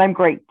I'm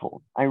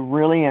grateful. I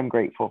really am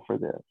grateful for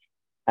this.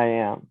 I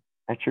am.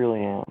 I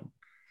truly am.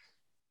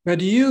 Now,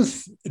 do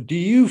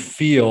you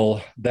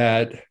feel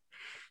that,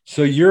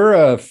 so you're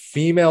a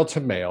female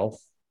to male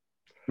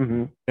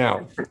Mm-hmm.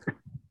 now,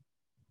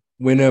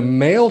 when a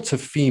male to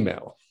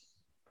female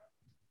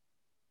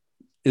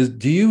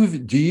do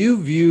you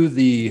view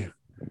the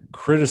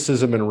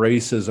criticism and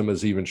racism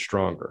as even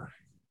stronger?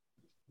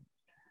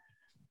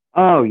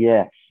 Oh,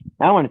 yes.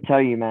 I want to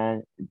tell you,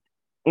 man,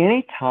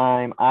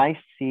 anytime I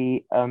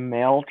see a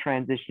male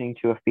transitioning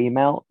to a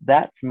female,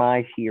 that's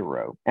my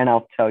hero. And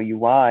I'll tell you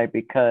why,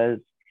 because,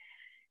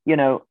 you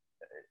know,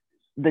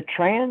 the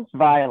trans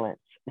violence,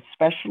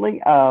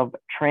 especially of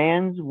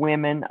trans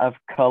women of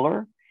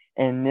color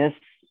in this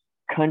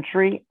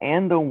country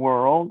and the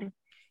world,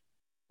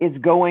 is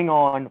going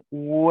on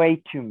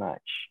way too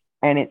much.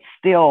 And it's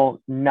still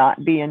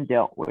not being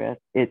dealt with.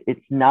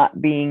 It's not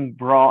being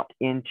brought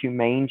into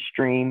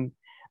mainstream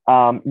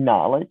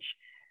knowledge.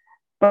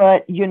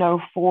 But,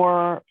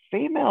 for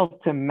female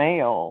to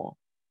male,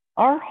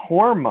 our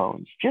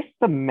hormones, just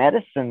the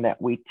medicine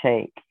that we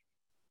take,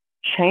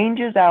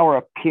 changes our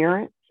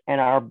appearance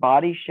and our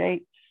body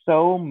shape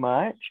so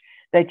much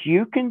that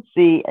you can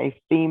see a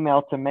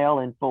female to male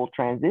in full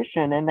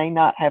transition and they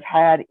not have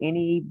had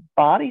any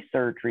body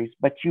surgeries,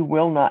 but you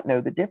will not know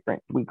the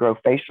difference. We grow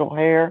facial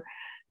hair,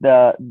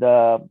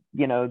 the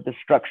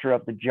structure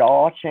of the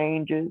jaw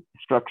changes, the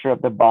structure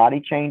of the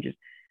body changes.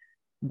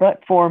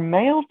 But for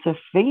male to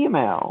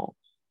female,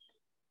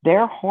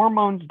 their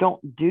hormones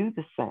don't do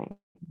the same.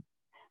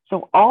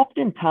 So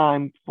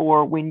oftentimes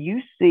for when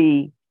you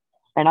see,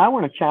 and I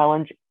want to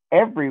challenge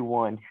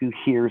everyone who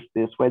hears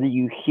this, whether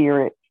you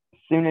hear it as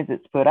soon as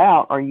it's put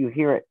out or you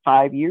hear it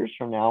 5 years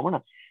from now, I want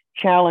to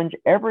challenge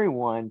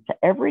everyone to,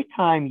 every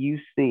time you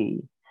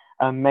see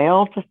a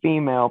male to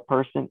female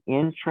person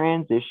in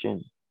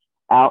transition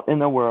out in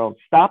the world,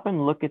 stop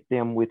and look at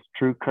them with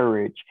true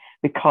courage,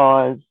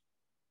 because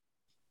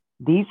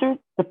these are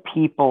the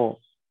people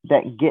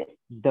that get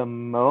the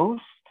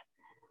most.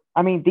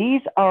 I mean,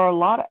 these are a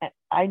lot of,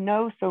 I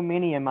know so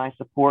many in my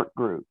support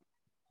group.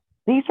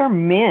 These are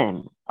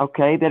men,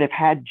 okay, that have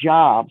had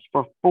jobs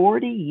for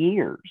 40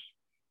 years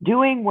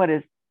doing what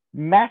is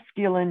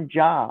masculine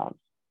jobs,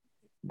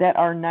 that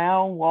are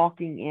now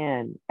walking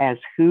in as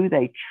who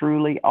they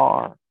truly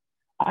are.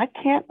 I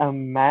can't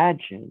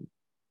imagine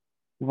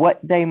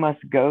what they must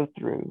go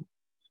through.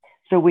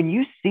 So when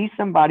you see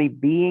somebody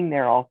being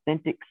their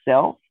authentic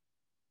self,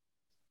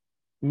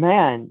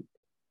 man,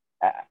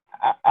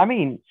 I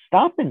mean,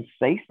 stop and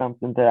say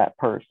something to that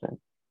person.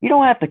 You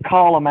don't have to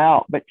call them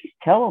out, but just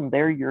tell them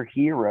they're your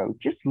hero.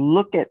 Just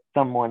look at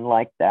someone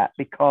like that,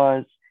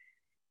 because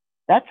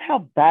that's how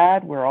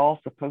bad we're all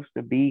supposed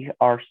to be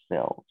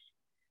ourselves.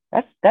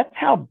 That's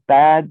how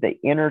bad the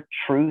inner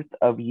truth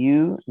of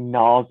you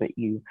gnaws at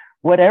you,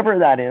 whatever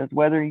that is,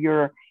 whether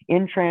you're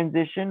in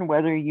transition,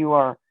 whether you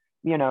are,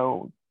 you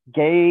know,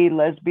 gay,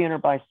 lesbian, or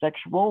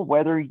bisexual,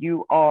 whether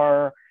you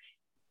are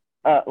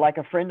like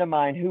a friend of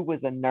mine who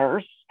was a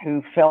nurse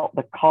who felt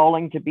the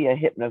calling to be a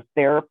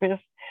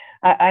hypnotherapist.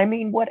 I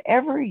mean,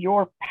 whatever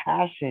your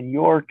passion,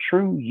 your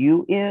true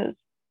you is,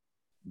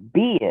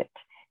 be it.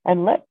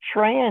 And let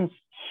trans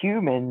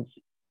humans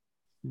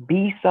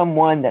be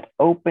someone that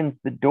opens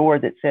the door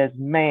that says,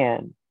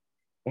 man,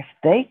 if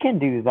they can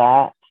do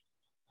that,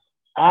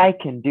 I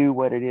can do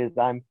what it is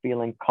I'm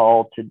feeling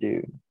called to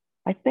do.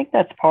 I think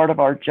that's part of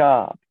our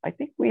job. I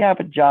think we have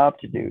a job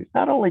to do. It's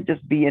not only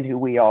just being who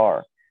we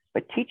are,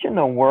 but teaching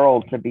the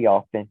world to be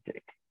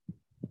authentic.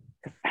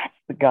 Because that's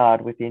the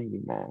God within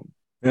you, man.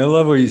 And I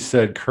love what you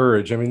said,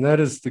 courage. I mean, that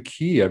is the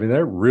key. I mean,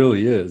 that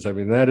really is. I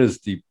mean, that is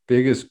the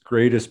biggest,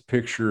 greatest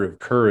picture of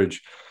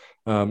courage,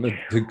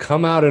 to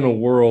come out in a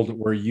world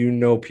where you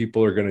know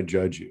people are going to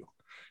judge you.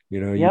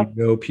 You know, Yep.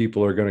 you know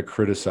people are going to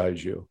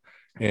criticize you,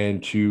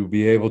 and to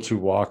be able to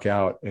walk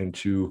out and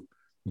to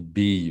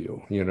be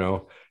you. You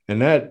know,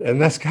 and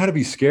that's got to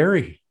be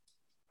scary.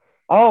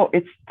 Oh,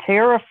 it's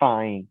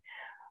terrifying.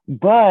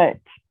 But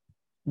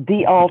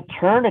the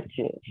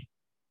alternative,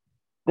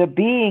 the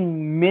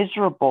being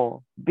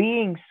miserable,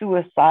 being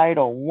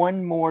suicidal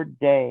one more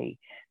day,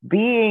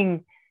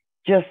 being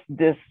just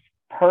this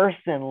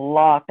person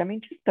locked. I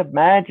mean, just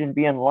imagine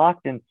being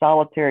locked in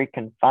solitary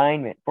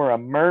confinement for a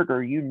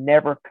murder you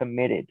never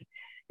committed.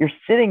 You're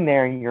sitting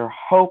there and you're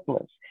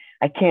hopeless.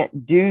 I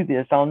can't do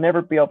this. I'll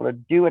never be able to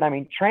do it. I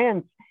mean,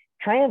 trans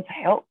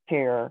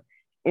healthcare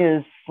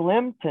is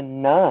slim to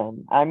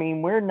none. I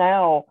mean,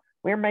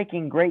 we're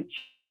making great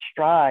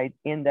strides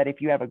in that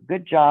if you have a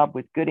good job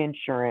with good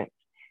insurance,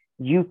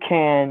 you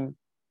can,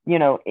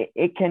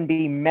 it can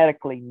be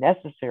medically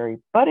necessary.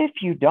 But if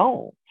you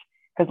don't,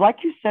 because like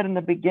you said in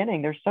the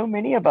beginning, there's so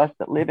many of us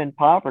that live in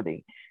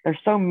poverty. There's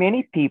so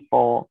many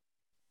people,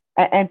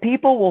 and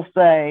people will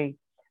say,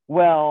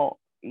 well,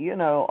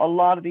 a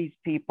lot of these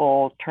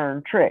people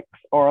turn tricks,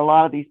 or a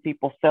lot of these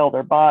people sell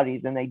their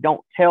bodies and they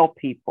don't tell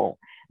people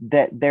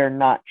that they're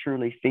not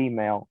truly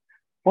female.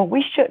 Well,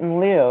 we shouldn't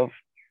live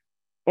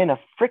in a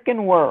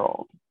freaking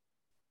world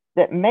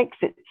that makes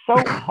it so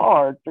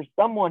hard for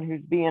someone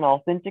who's being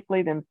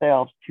authentically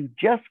themselves to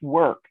just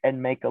work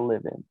and make a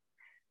living.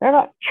 They're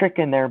not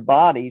tricking their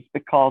bodies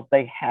because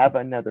they have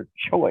another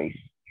choice,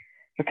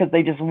 because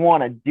they just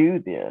want to do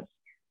this.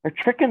 They're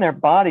tricking their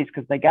bodies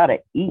because they got to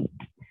eat,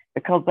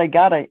 because they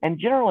got to, and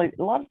generally,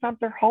 a lot of times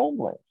they're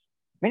homeless.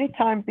 Many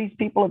times these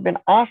people have been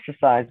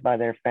ostracized by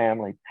their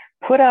families,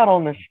 put out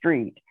on the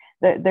street.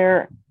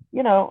 They're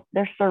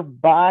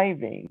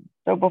surviving.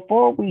 So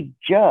before we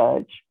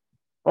judge,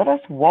 let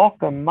us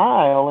walk a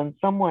mile in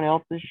someone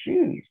else's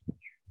shoes,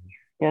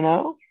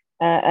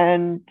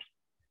 and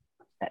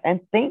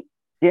think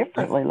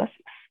differently. Let's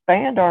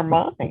expand our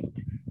mind.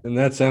 And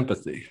that's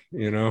empathy.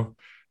 I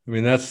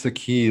mean, that's the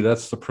key.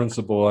 That's the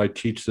principle. I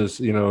teach this,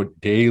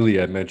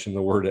 daily. I mention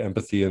the word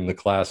empathy in the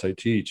class I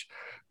teach,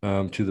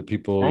 to the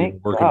people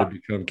working to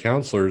become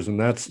counselors. And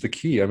that's the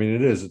key. I mean,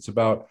 it is. It's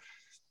about,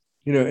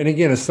 and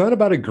again, it's not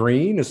about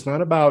agreeing. It's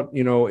not about,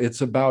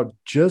 it's about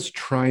just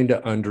trying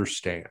to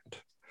understand.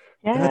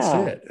 Yeah. That's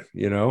it,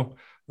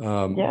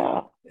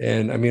 Yeah.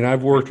 And I mean,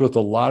 I've worked with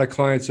a lot of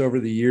clients over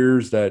the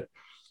years that,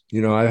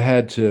 I've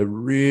had to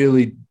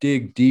really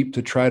dig deep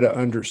to try to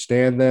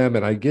understand them.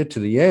 And I get to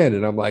the end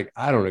and I'm like,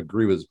 I don't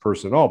agree with this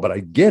person at all, but I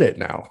get it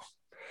now.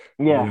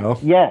 Yeah.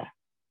 Yeah.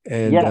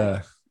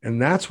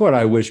 And that's what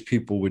I wish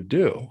people would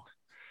do.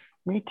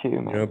 Me too,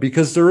 man.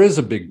 Because there is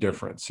a big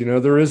difference.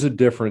 There is a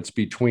difference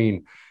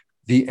between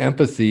the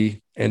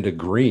empathy and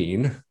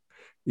agreeing,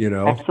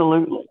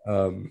 Absolutely.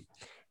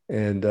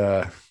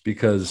 And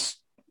because,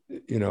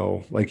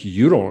 like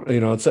you don't,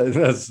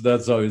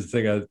 that's always the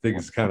thing I think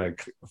is kind of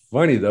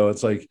funny though.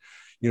 It's like,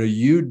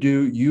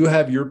 you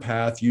have your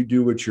path, you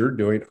do what you're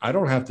doing. I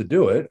don't have to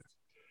do it,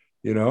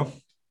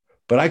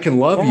 but I can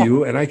love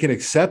you and I can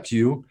accept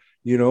you,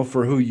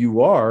 for who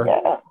you are.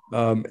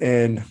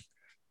 And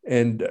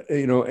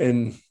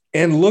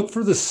look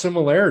for the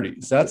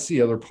similarities. That's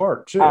the other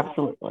part too.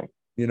 Absolutely.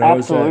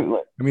 Absolutely.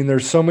 I mean,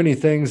 there's so many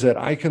things that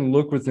I can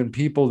look within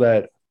people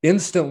that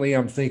instantly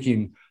I'm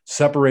thinking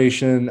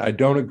separation. I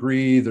don't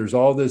agree. There's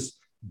all this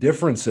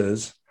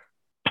differences.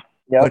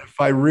 Yep. But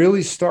if I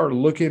really start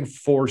looking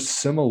for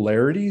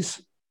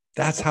similarities,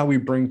 that's how we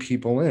bring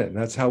people in.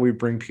 That's how we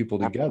bring people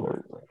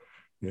together.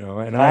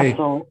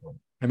 Absolutely.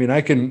 And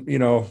I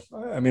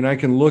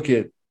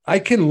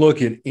can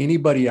look at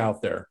anybody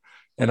out there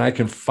and I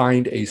can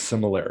find a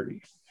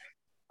similarity.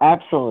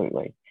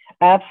 Absolutely.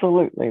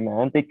 Absolutely,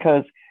 man.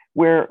 Because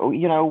we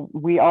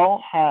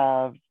all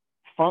have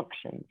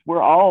functions.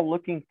 We're all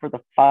looking for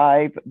the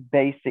 5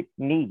 basic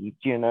needs,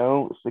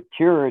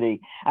 security.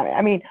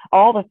 I mean,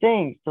 all the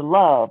things, to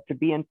love, to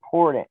be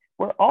important.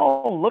 We're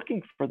all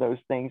looking for those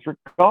things,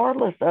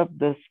 regardless of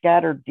the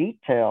scattered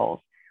details.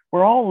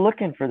 We're all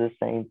looking for the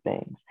same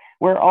things.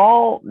 we're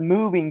all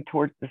moving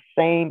towards the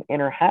same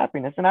inner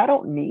happiness. And I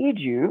don't need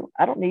you.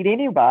 I don't need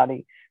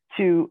anybody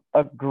to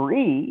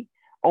agree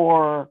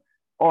or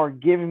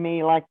give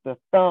me like the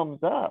thumbs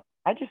up.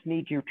 I just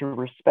need you to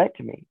respect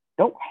me.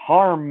 Don't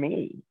harm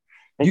me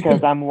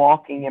because I'm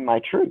walking in my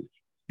truth.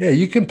 Yeah,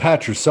 you can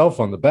pat yourself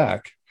on the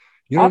back.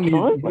 You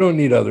don't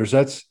need others.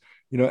 That's,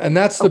 and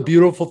that's the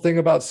beautiful thing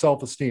about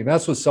self-esteem.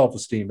 That's what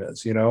self-esteem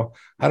is.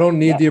 I don't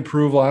need the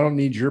approval. I don't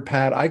need your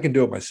pat. I can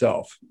do it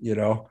myself,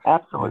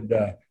 Absolutely.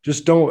 And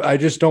I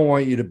just don't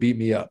want you to beat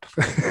me up.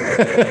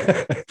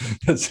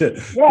 That's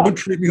it. Yeah. Don't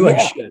treat me like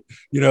shit.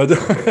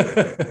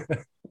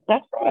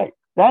 That's right.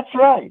 That's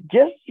right.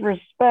 Just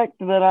respect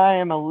that I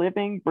am a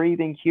living,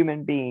 breathing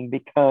human being,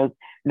 because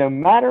no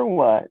matter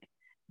what,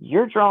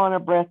 you're drawing a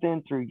breath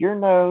in through your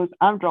nose.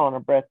 I'm drawing a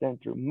breath in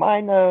through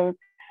my nose.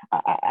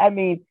 I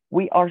mean,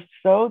 we are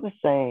so the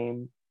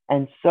same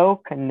and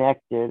so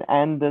connected.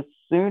 And the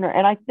sooner,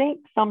 and I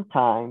think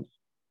sometimes,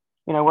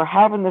 we're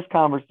having this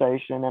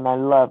conversation and I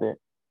love it.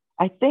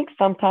 I think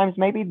sometimes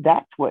maybe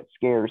that's what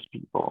scares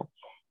people,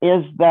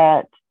 is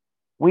that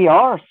we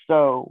are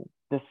so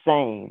the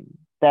same.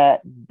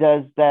 That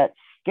does that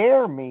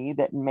scare me,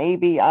 that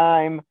maybe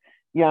I'm,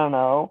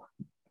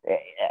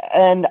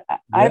 and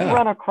I've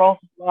run across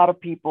a lot of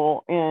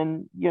people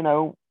in,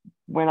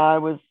 when I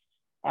was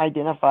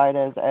identified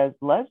as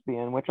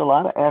lesbian, which a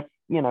lot of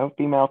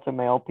female to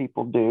male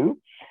people do.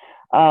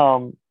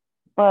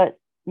 But,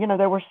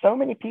 there were so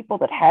many people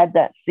that had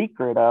that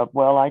secret of,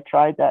 well, I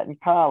tried that in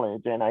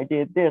college and I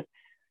did this.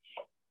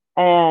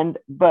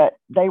 But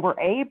they were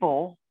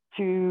able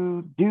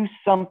to do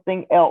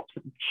something else,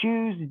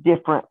 choose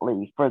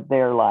differently for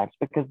their lives,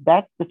 because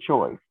that's the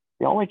choice.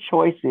 The only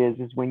choice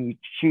is when you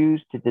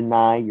choose to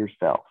deny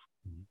yourself,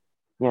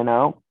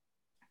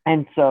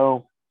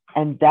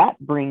 and that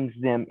brings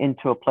them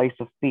into a place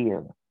of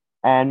fear.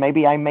 And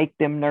maybe I make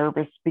them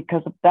nervous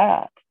because of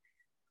that.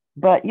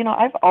 But,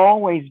 I've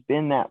always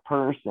been that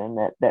person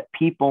that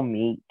people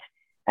meet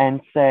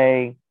and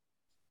say,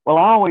 well,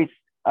 I always,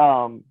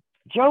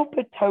 Joe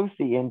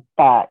Potosi, in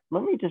fact,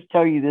 let me just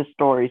tell you this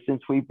story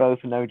since we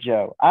both know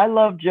Joe. I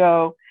love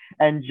Joe,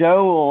 and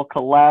Joe will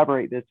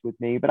collaborate this with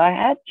me, but I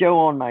had Joe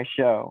on my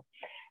show,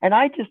 and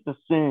I just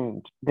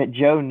assumed that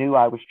Joe knew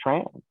I was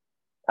trans.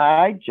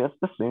 I just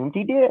assumed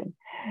he did.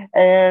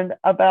 And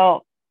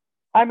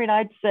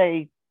I'd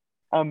say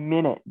a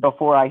minute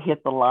before I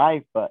hit the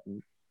live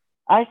button,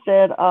 I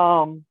said,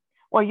 well,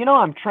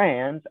 I'm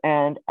trans.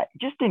 And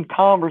just in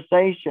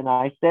conversation,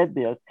 I said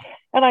this.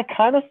 And I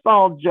kind of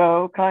saw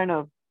Joe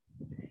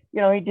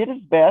he did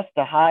his best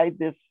to hide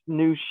this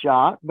new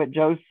shock, but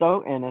Joe's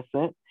so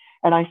innocent.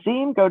 And I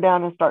see him go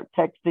down and start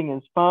texting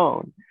his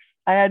phone.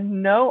 I had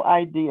no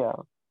idea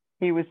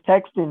he was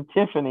texting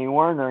Tiffany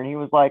Werner, and he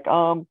was like,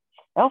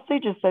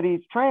 LC just said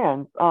he's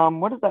trans.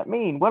 What does that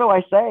mean? What do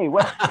I say?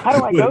 How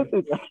do I go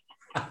through this?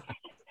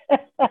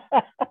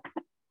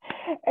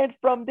 And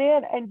from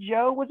then, and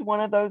Joe was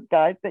one of those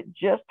guys that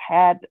just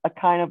had a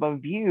kind of a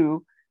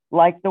view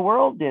like the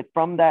world did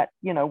from that,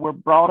 we're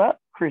brought up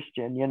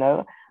Christian,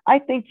 I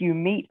think you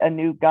meet a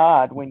new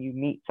God when you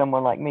meet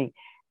someone like me.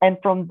 And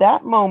from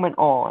that moment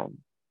on,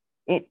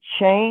 it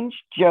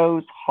changed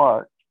Joe's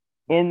heart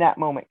in that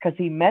moment, because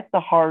he met the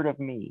heart of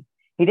me.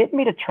 He didn't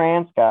meet a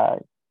trans guy.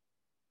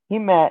 He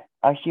met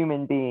a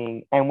human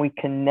being, and we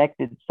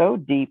connected so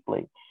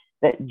deeply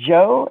that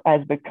Joe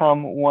has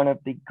become one of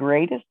the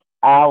greatest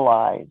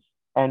allies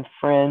and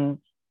friends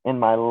in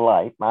my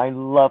life. I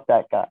love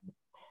that guy.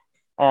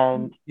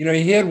 And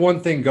he had one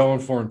thing going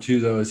for him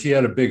too, though, is he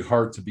had a big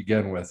heart to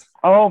begin with.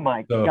 Oh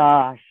my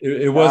gosh.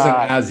 It wasn't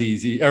as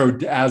easy or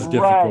as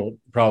difficult,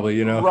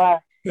 probably, Right.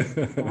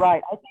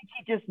 Right. I think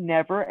he just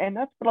never, and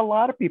that's what a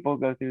lot of people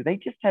go through. They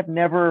just have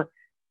never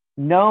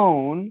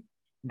known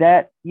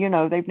that,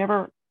 they've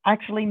never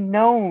actually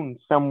known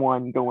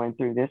someone going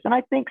through this. And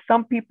I think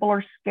some people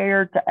are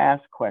scared to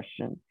ask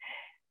questions.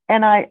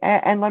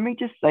 And let me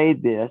just say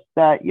this,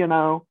 that,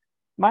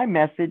 my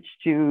message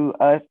to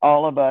us,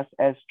 all of us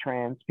as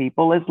trans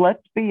people, is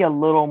let's be a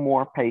little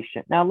more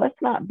patient. Now, let's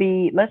not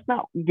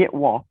get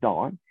walked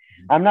on.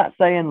 I'm not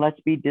saying let's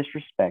be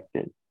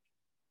disrespected,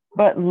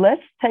 but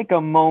let's take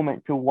a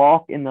moment to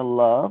walk in the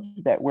love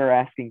that we're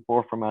asking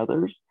for from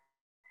others.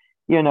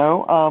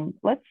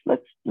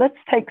 Let's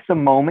take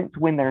some moments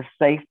when they're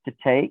safe to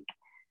take.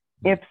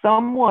 If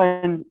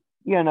someone,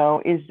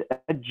 is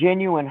a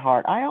genuine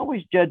heart, I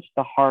always judge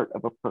the heart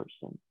of a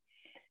person.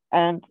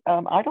 And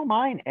I don't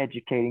mind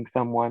educating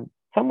someone.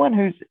 Someone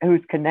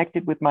who's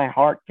connected with my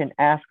heart can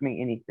ask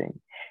me anything.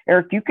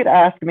 Eric, you could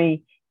ask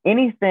me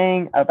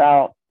anything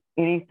about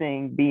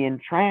anything, being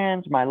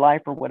trans, my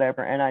life, or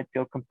whatever, and I'd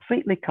feel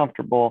completely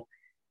comfortable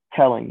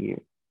telling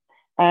you.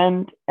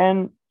 And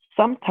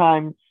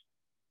sometimes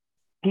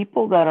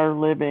people that are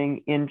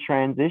living in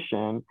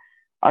transition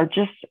are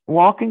just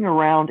walking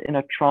around in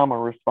a trauma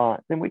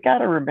response. And we got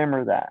to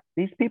remember that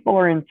these people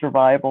are in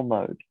survival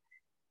mode.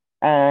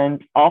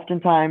 And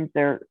oftentimes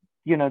they're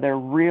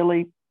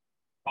really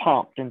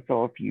pumped. And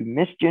so if you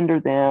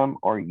misgender them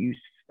or you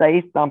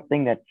say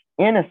something that's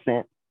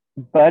innocent,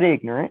 but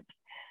ignorant,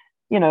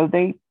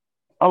 they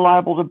are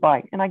liable to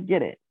bite. And I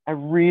get it. I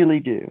really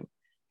do.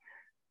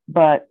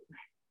 But,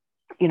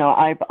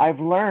 I've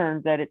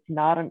learned that it's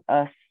not an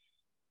us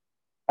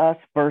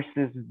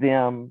versus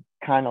them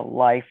kind of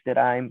life that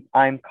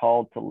I'm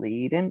called to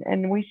lead.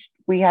 And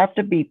we have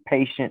to be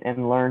patient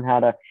and learn how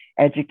to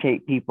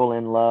educate people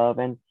in love.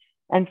 And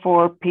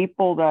for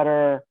people that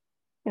are,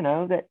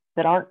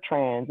 that aren't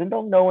trans and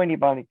don't know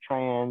anybody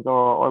trans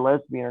or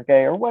lesbian or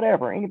gay or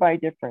whatever, anybody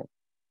different,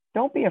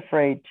 don't be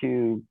afraid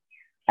to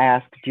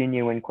ask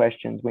genuine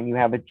questions when you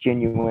have a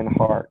genuine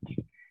heart.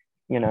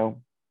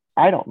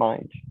 I don't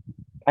mind.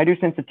 I do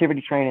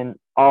sensitivity training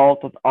all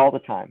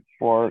the time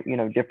for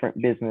different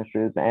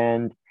businesses,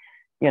 and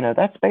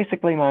that's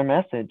basically my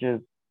message is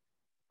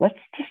let's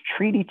just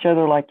treat each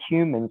other like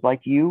humans,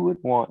 like you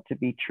would want to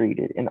be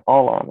treated. In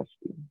all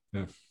honesty.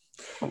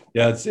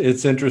 Yeah,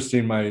 it's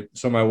interesting. My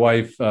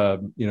wife,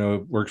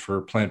 works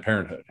for Planned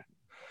Parenthood,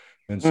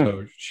 and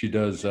so she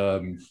does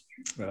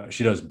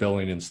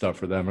billing and stuff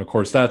for them. Of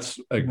course, that's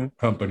a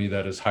company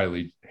that is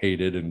highly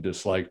hated and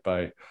disliked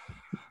by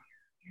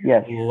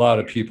a lot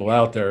of people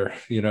out there,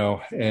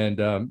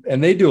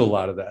 and they do a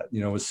lot of that,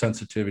 with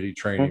sensitivity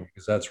training,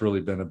 because that's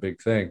really been a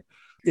big thing.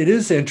 It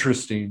is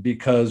interesting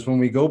because when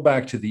we go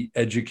back to the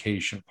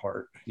education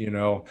part,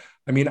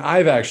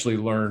 I've actually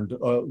learned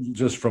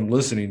just from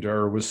listening to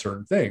her with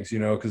certain things,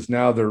 because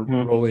now they're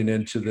rolling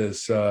into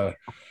this, the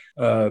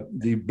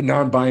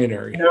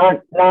non-binary,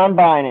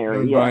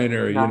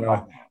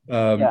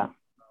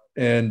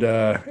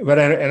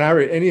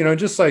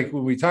 just like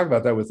when we talk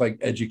about that with like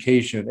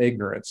education and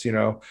ignorance,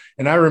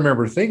 and I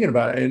remember thinking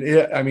about it,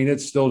 and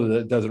it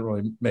still doesn't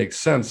really make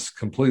sense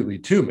completely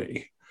to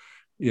me,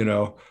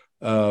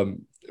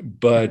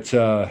 but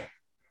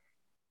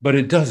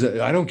it does.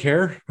 I don't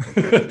care.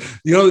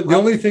 The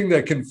only thing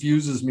that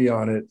confuses me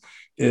on it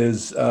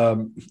is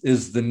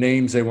the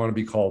names they want to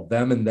be called,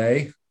 them and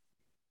they.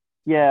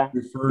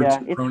 Refer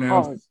to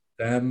pronouns hard.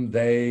 Them,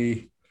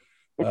 they.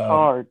 It's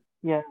hard.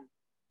 Yeah.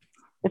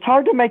 It's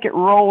hard to make it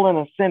roll in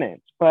a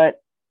sentence,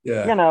 but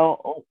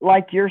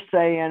like you're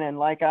saying and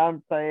like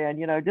I'm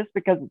saying, just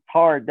because it's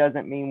hard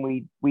doesn't mean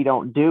we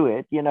don't do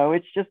it.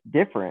 It's just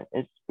different.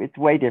 It's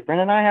way different,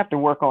 and I have to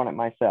work on it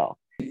myself.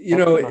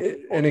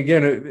 And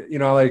again,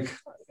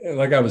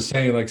 like I was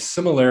saying, like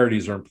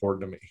similarities are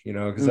important to me,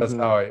 because that's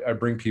how I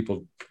bring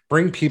people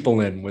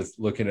in with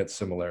looking at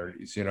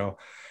similarities, and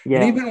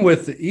even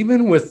with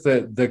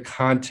the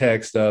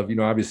context of,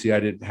 obviously I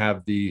didn't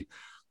have the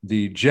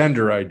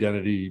gender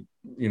identity,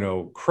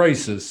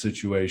 crisis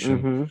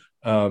situation,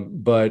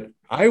 but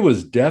I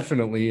was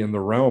definitely in the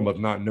realm of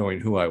not knowing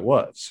who I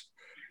was,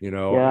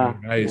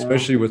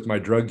 especially with my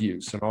drug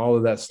use and all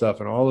of that stuff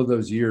and all of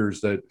those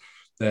years that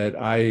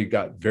I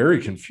got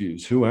very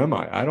confused. Who am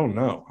I? I don't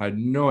know. I had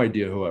no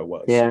idea who I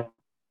was.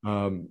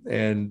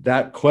 And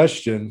that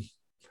question,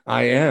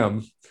 I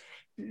am,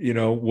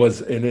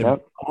 was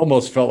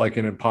almost felt like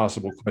an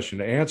impossible question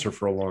to answer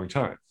for a long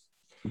time.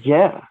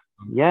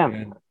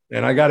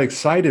 And I got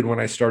excited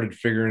when I started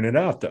figuring it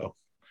out, though.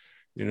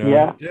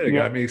 It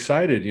got me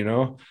excited.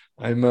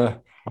 I'm a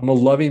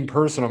loving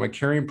person. I'm a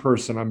caring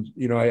person.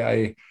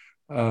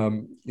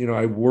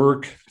 I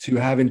work to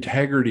have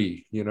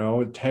integrity.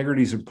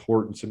 Integrity is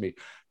important to me.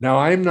 Now,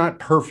 I'm not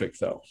perfect,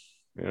 though.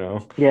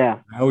 I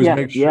always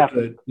make sure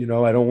that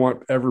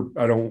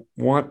I don't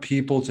want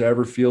people to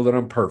ever feel that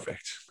I'm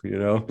perfect.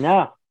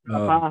 Not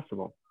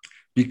possible.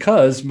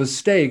 Because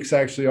mistakes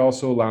actually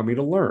also allow me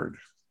to learn.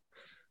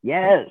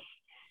 Yes.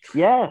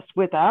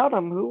 Without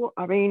them,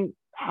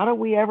 how do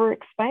we ever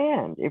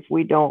expand if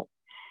we don't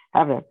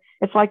have them?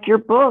 It's like your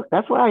book.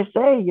 That's what I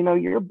say.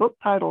 Your book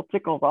title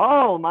tickles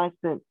all my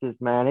senses,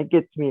 man. It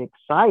gets me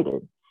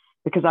excited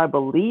because I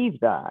believe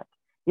that,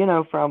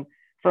 from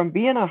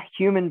being a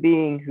human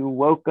being who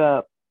woke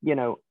up,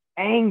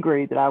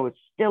 angry that I was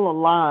still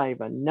alive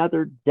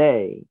another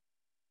day.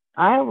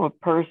 I am a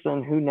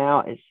person who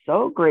now is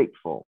so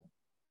grateful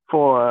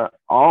for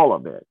all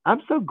of it.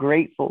 I'm so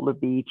grateful to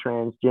be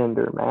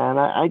transgender, man.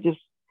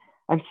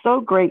 I'm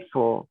so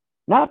grateful,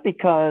 not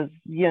because,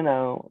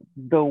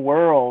 the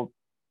world,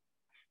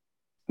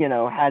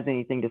 has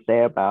anything to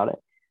say about it,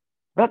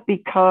 but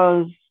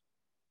because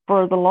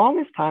for the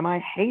longest time, I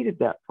hated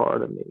that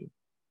part of me.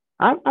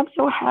 I'm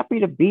so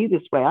happy to be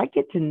this way. I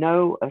get to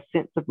know a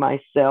sense of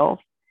myself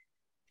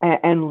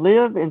and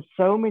live in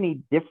so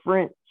many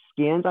different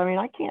skins.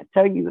 I can't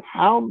tell you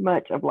how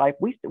much of life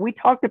we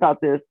talked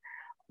about this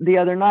the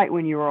other night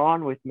when you were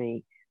on with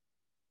me.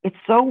 It's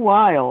so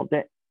wild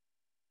that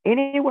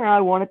anywhere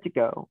I wanted to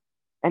go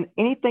and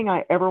anything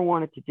I ever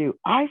wanted to do,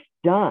 I've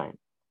done.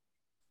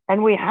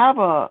 And we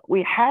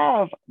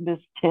have this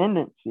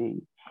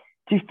tendency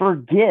to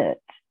forget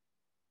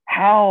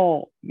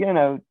how,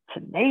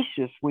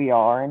 tenacious we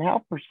are and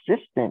how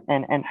persistent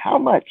and how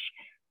much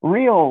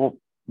real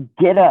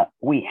get up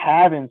we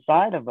have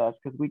inside of us,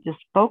 because we just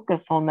focus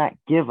on that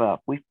give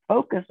up. We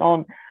focus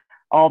on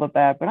all the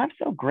bad, but I'm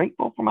so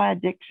grateful for my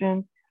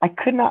addiction. I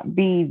could not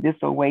be this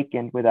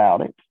awakened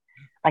without it.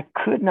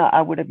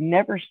 I would have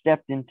never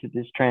stepped into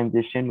this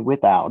transition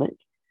without it.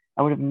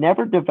 I would have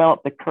never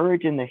developed the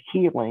courage and the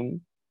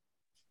healing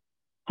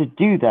to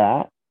do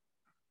that.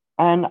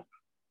 And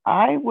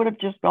I would have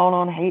just gone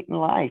on hating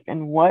life.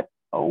 And what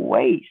a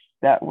waste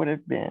that would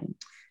have been.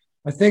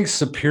 I think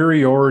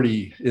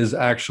superiority is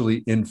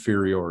actually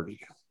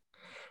inferiority.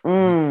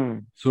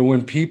 So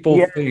when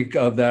people think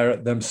of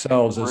that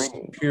themselves as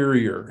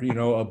superior,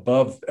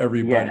 above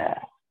everybody,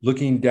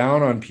 looking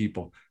down on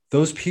people,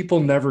 those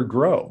people never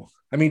grow.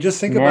 I mean, just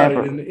think about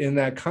it in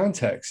that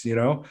context,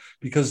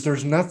 because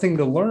there's nothing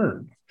to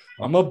learn.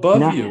 I'm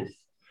above you,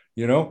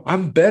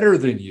 I'm better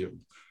than you.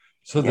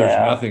 So there's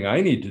nothing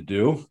I need to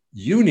do.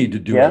 You need to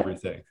do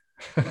everything.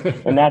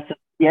 And that's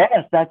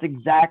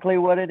exactly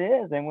what it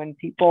is. And when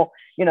people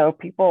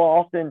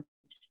often,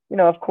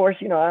 of course,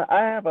 I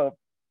have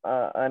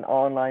an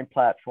online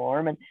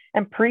platform,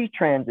 and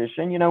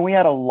pre-transition, we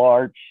had a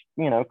large,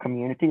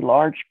 community,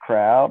 large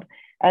crowd.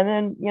 And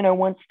then,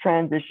 once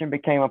transition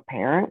became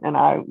apparent and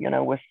I,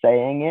 was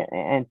saying it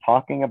and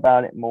talking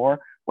about it more,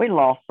 we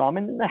lost some,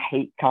 and then the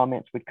hate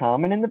comments would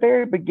come. And in the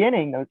very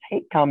beginning, those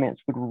hate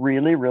comments would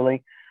really,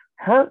 really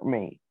hurt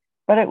me.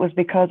 But it was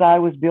because I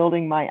was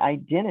building my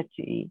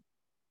identity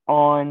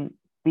on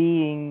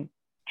being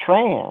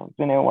trans.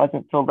 And it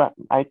wasn't until that,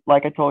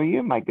 like I told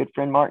you, my good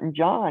friend Martin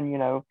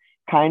John,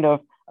 kind of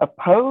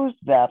opposed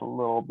that a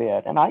little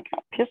bit. And I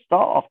got pissed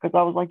off because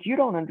I was like, you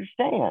don't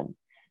understand.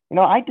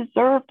 I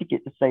deserve to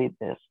get to say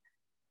this.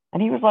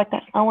 And he was like,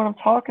 that's not what I'm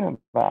talking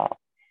about.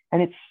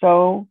 And it's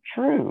so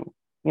true.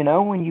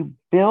 When you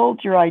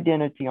build your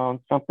identity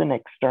on something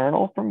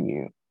external from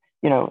you,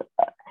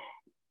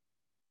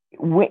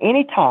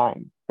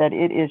 anytime that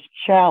it is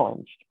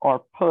challenged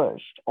or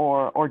pushed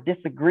or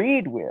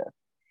disagreed with,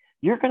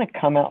 you're going to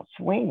come out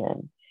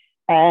swinging.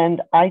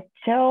 And I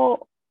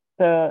tell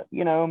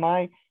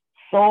my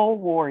soul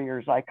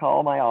warriors, I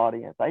call my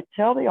audience, I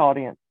tell the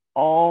audience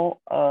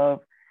all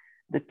of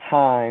the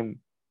time,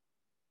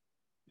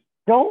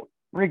 don't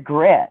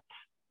regret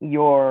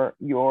your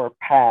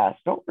past.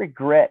 Don't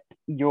regret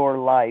your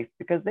life,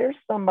 because there's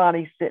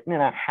somebody sitting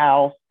in a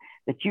house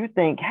that you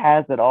think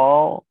has it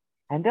all,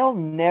 and they'll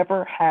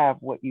never have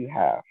what you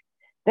have.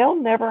 They'll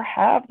never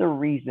have the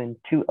reason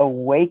to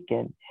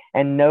awaken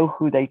and know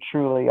who they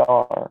truly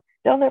are.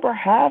 They'll never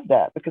have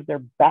that because their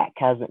back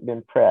hasn't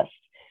been pressed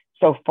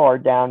so far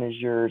down as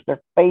yours.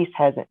 Their face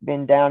hasn't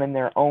been down in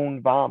their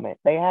own vomit.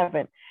 They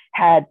haven't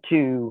had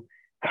to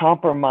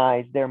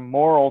compromise their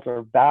morals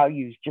or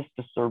values just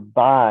to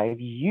survive.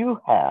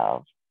 You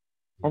have.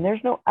 And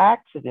there's no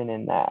accident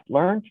in that.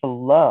 Learn to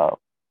love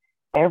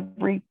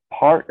every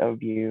part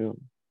of you.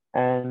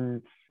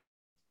 And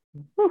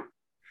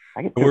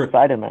I get too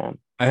excited, man.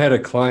 I had a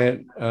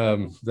client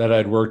that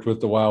I'd worked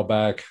with a while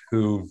back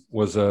who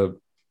was a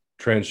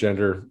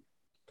transgender,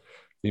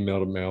 female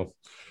to male.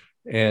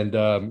 And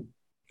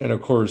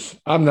of course,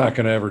 I'm not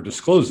going to ever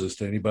disclose this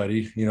to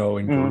anybody,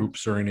 in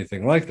groups or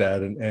anything like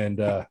that.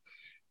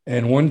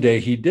 And one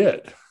day he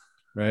did,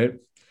 right?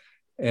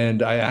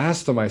 And I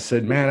asked him, I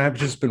said, man, I've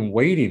just been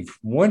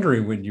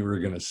wondering when you were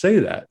going to say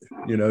that,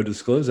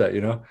 disclose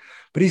that,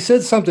 But he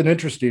said something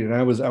interesting. And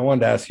I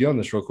wanted to ask you on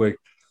this real quick,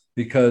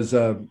 because,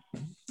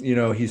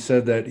 he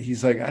said that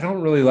he's like, I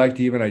don't really like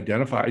to even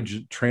identify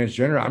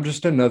transgender. I'm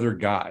just another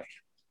guy.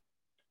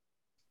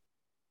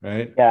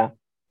 Right? Yeah.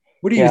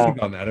 What do you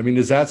think on that? I mean,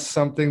 is that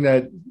something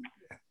that...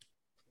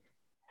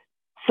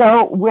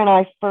 So when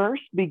I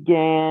first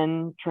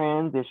began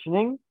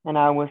transitioning and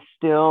I was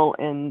still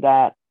in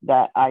that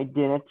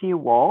identity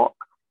walk,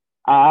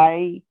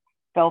 I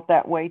felt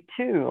that way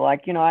too.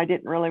 Like, I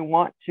didn't really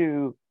want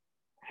to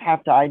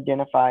have to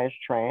identify as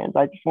trans.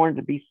 I just wanted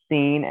to be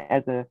seen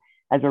as a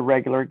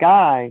regular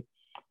guy.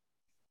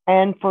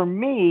 And for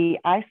me,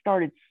 I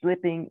started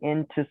slipping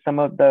into some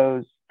of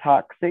those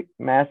toxic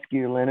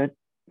masculine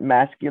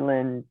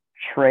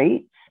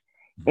traits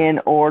in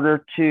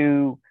order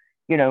to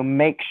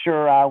make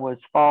sure I was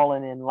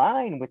falling in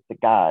line with the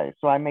guys.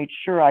 So I made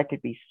sure I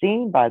could be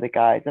seen by the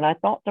guys. And I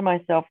thought to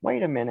myself,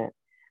 wait a minute,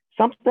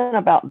 something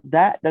about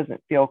that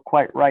doesn't feel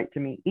quite right to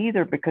me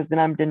either, because then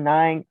I'm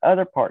denying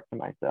other parts of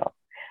myself.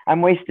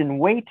 I'm wasting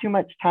way too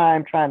much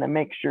time trying to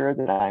make sure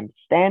that I'm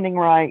standing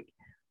right,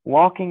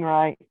 walking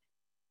right.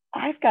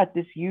 I've got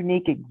this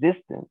unique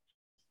existence.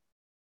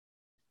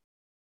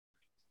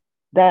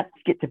 That's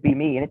get to be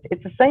me. And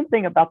it's the same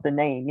thing about the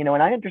name,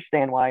 and I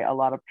understand why a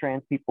lot of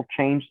trans people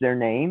change their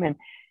name, and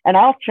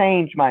I'll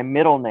change my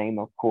middle name,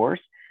 of course,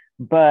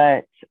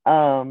 but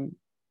I,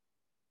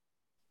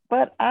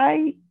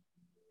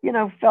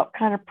 felt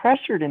kind of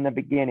pressured in the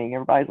beginning.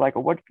 Everybody's like,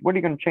 well, what are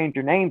you going to change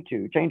your name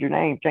to? Change your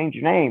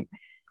name.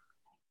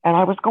 And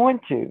I was going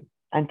to,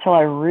 until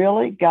I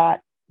really got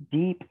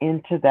deep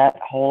into that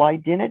whole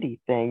identity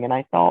thing. And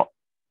I thought,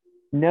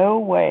 no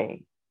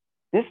way.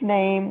 This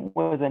name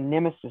was a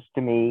nemesis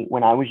to me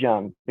when I was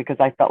young because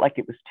I felt like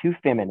it was too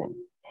feminine.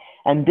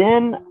 And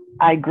then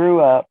I grew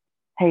up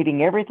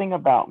hating everything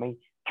about me,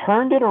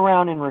 turned it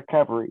around in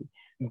recovery,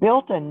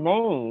 built a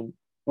name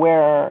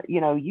where,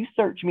 you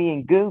search me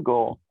in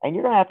Google and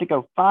you're going to have to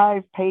go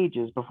 5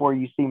 pages before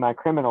you see my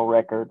criminal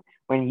record,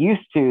 when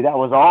used to, that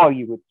was all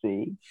you would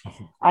see.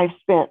 I've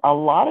spent a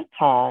lot of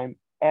time,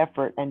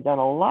 effort, and done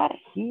a lot of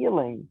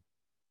healing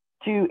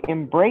to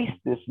embrace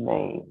this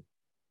name.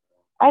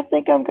 I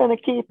think I'm going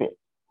to keep it.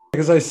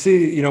 Because I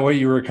see, what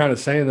you were kind of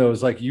saying, though,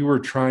 is like you were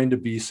trying to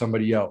be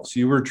somebody else.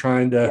 You were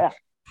trying to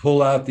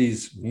pull out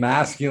these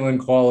masculine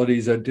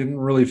qualities that didn't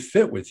really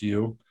fit with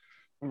you.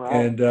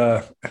 Right. And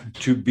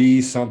to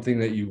be something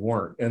that you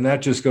weren't. And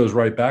that just goes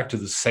right back to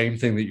the same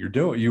thing that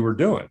you were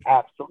doing.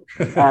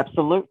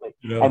 Absolutely.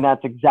 And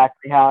that's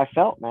exactly how I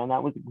felt, man.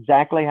 That was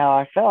exactly how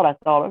I felt. I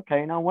thought,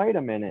 okay, now wait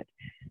a minute.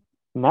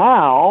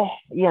 Now,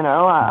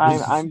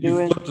 I'm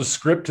doing the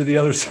script to the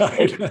other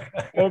side.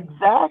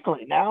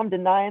 Exactly. Now I'm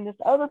denying this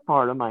other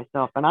part of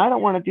myself, and I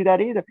don't want to do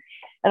that either.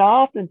 And I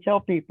often tell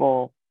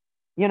people,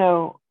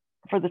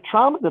 for the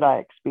trauma that I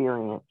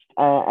experienced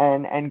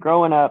and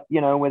growing up,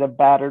 with a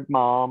battered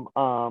mom,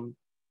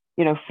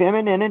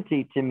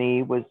 femininity to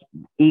me was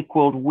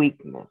equaled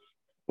weakness.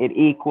 It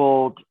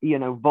equaled,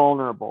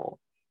 vulnerable.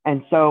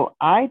 And so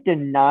I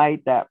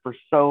denied that for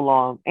so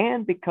long,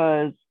 and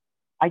because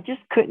I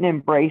just couldn't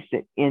embrace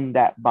it in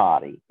that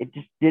body. It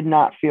just did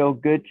not feel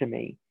good to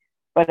me.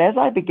 But as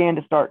I began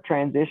to start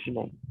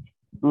transitioning,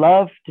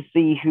 love to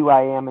see who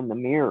I am in the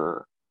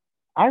mirror,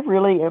 I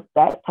really at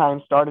that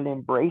time started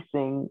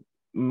embracing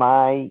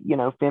my,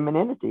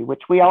 femininity,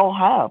 which we all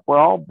have. We're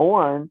all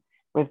born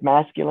with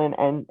masculine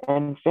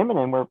and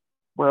feminine.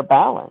 We're a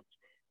balance.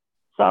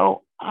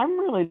 So I'm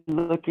really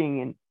looking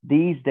in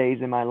these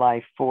days in my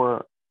life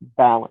for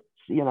balance,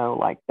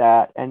 like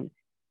that. And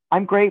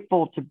I'm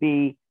grateful to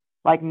be,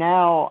 like,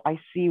 now I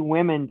see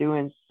women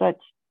doing such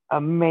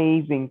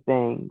amazing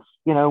things.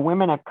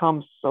 Women have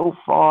come so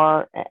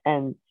far,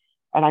 and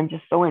I'm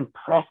just so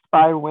impressed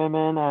by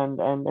women,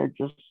 and they're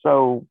just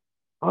so,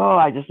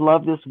 I just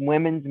love this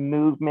women's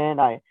movement.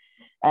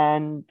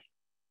 I'm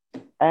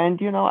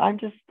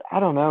just, I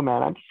don't know,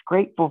 man. I'm just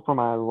grateful for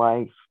my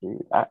life,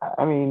 dude.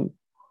 I mean,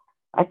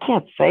 I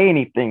can't say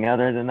anything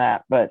other than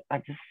that, but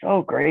I'm just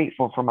so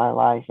grateful for my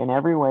life in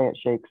every way it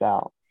shakes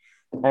out.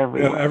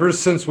 Ever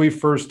since we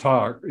first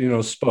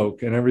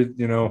spoke,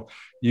 and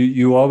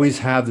you always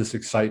have this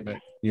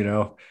excitement,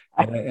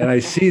 and I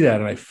see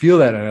that and I feel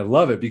that and I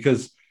love it,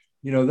 because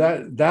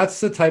that's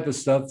the type of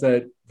stuff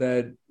that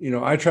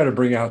I try to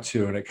bring out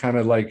too, and it kind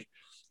of like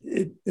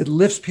it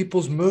lifts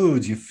people's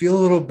moods. You feel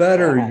a little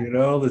better,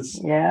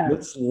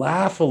 let's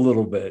laugh a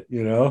little bit,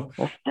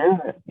 Let's do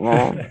it,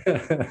 man.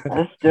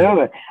 Let's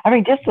do it. I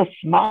mean, just a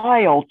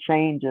smile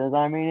changes.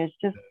 I mean, it's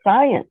just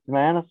science,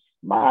 man. A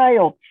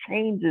smile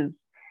changes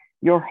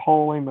your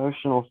whole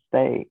emotional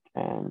state.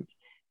 And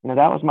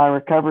that was my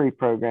recovery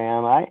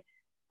program.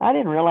 I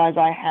didn't realize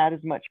I had as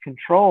much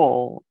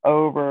control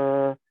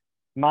over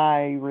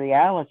my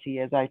reality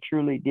as I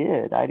truly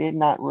did. I did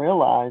not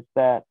realize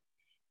that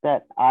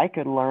I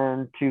could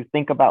learn to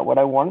think about what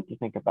I wanted to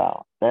think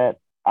about, that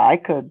I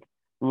could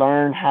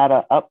learn how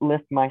to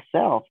uplift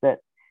myself, that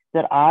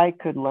I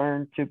could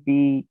learn to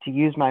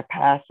use my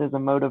past as a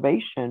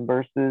motivation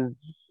versus,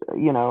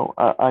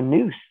 a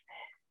noose.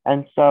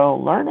 And so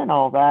learning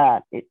all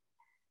that, it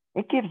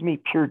gives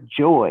me pure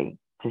joy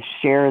to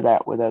share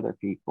that with other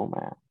people,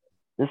 man.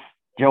 This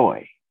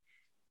joy.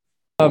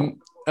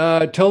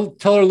 Tell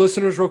our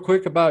listeners real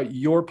quick about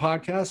your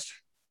podcast.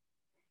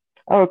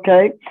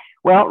 Okay.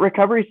 Well,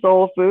 Recovery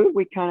Soul Food,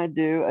 we kind of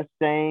do a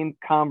same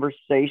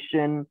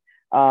conversation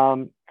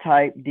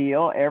type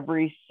deal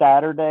every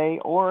Saturday,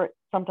 or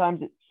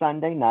sometimes it's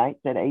Sunday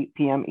nights at 8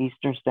 p.m.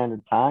 Eastern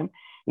Standard Time.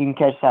 You can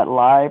catch that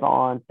live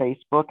on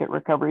Facebook at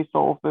Recovery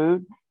Soul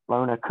Food,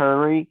 Lona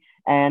Curry,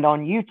 and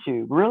on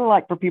YouTube. Really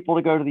like for people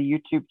to go to the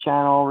YouTube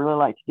channel, really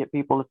like to get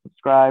people to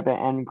subscribe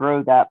and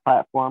grow that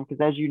platform,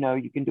 because as you know,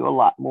 you can do a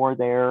lot more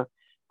there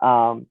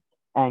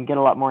and get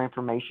a lot more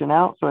information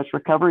out. So it's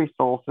Recovery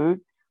Soul Food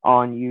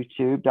on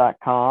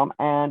youtube.com.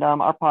 And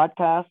our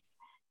podcast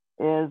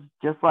is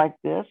just like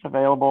this,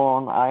 available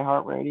on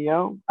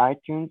iHeartRadio,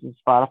 iTunes, and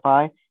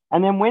Spotify.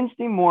 And then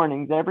Wednesday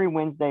mornings, every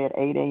Wednesday at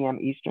 8 a.m.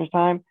 Eastern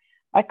Time,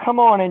 I come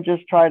on and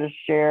just try to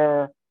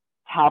share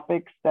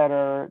topics that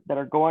are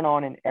going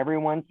on in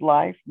everyone's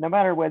life, no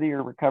matter whether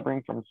you're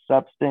recovering from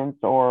substance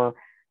or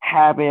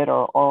habit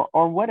or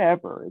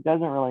whatever. It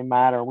doesn't really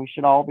matter. We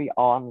should all be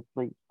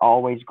honestly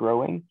always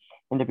growing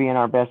into being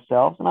our best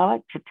selves. And I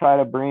like to try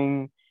to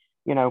bring,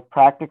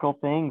 practical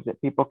things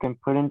that people can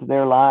put into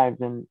their lives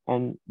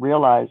and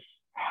realize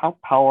how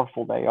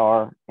powerful they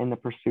are in the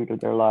pursuit of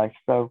their life.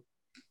 So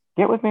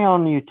get with me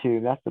on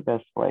YouTube. That's the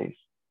best place.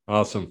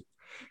 Awesome.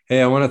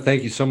 Hey, I want to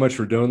thank you so much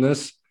for doing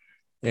this.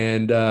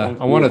 And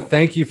I want to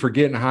thank you for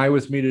getting high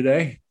with me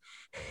today.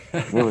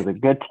 It was a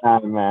good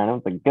time, man. It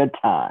was a good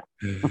time.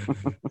 I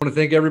want to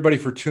thank everybody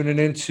for tuning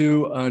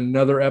into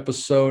another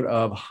episode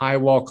of High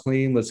Wall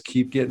Clean. Let's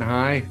keep getting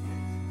high.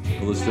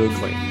 Well, let's do it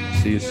clean.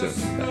 See you soon.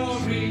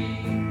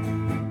 Thanks.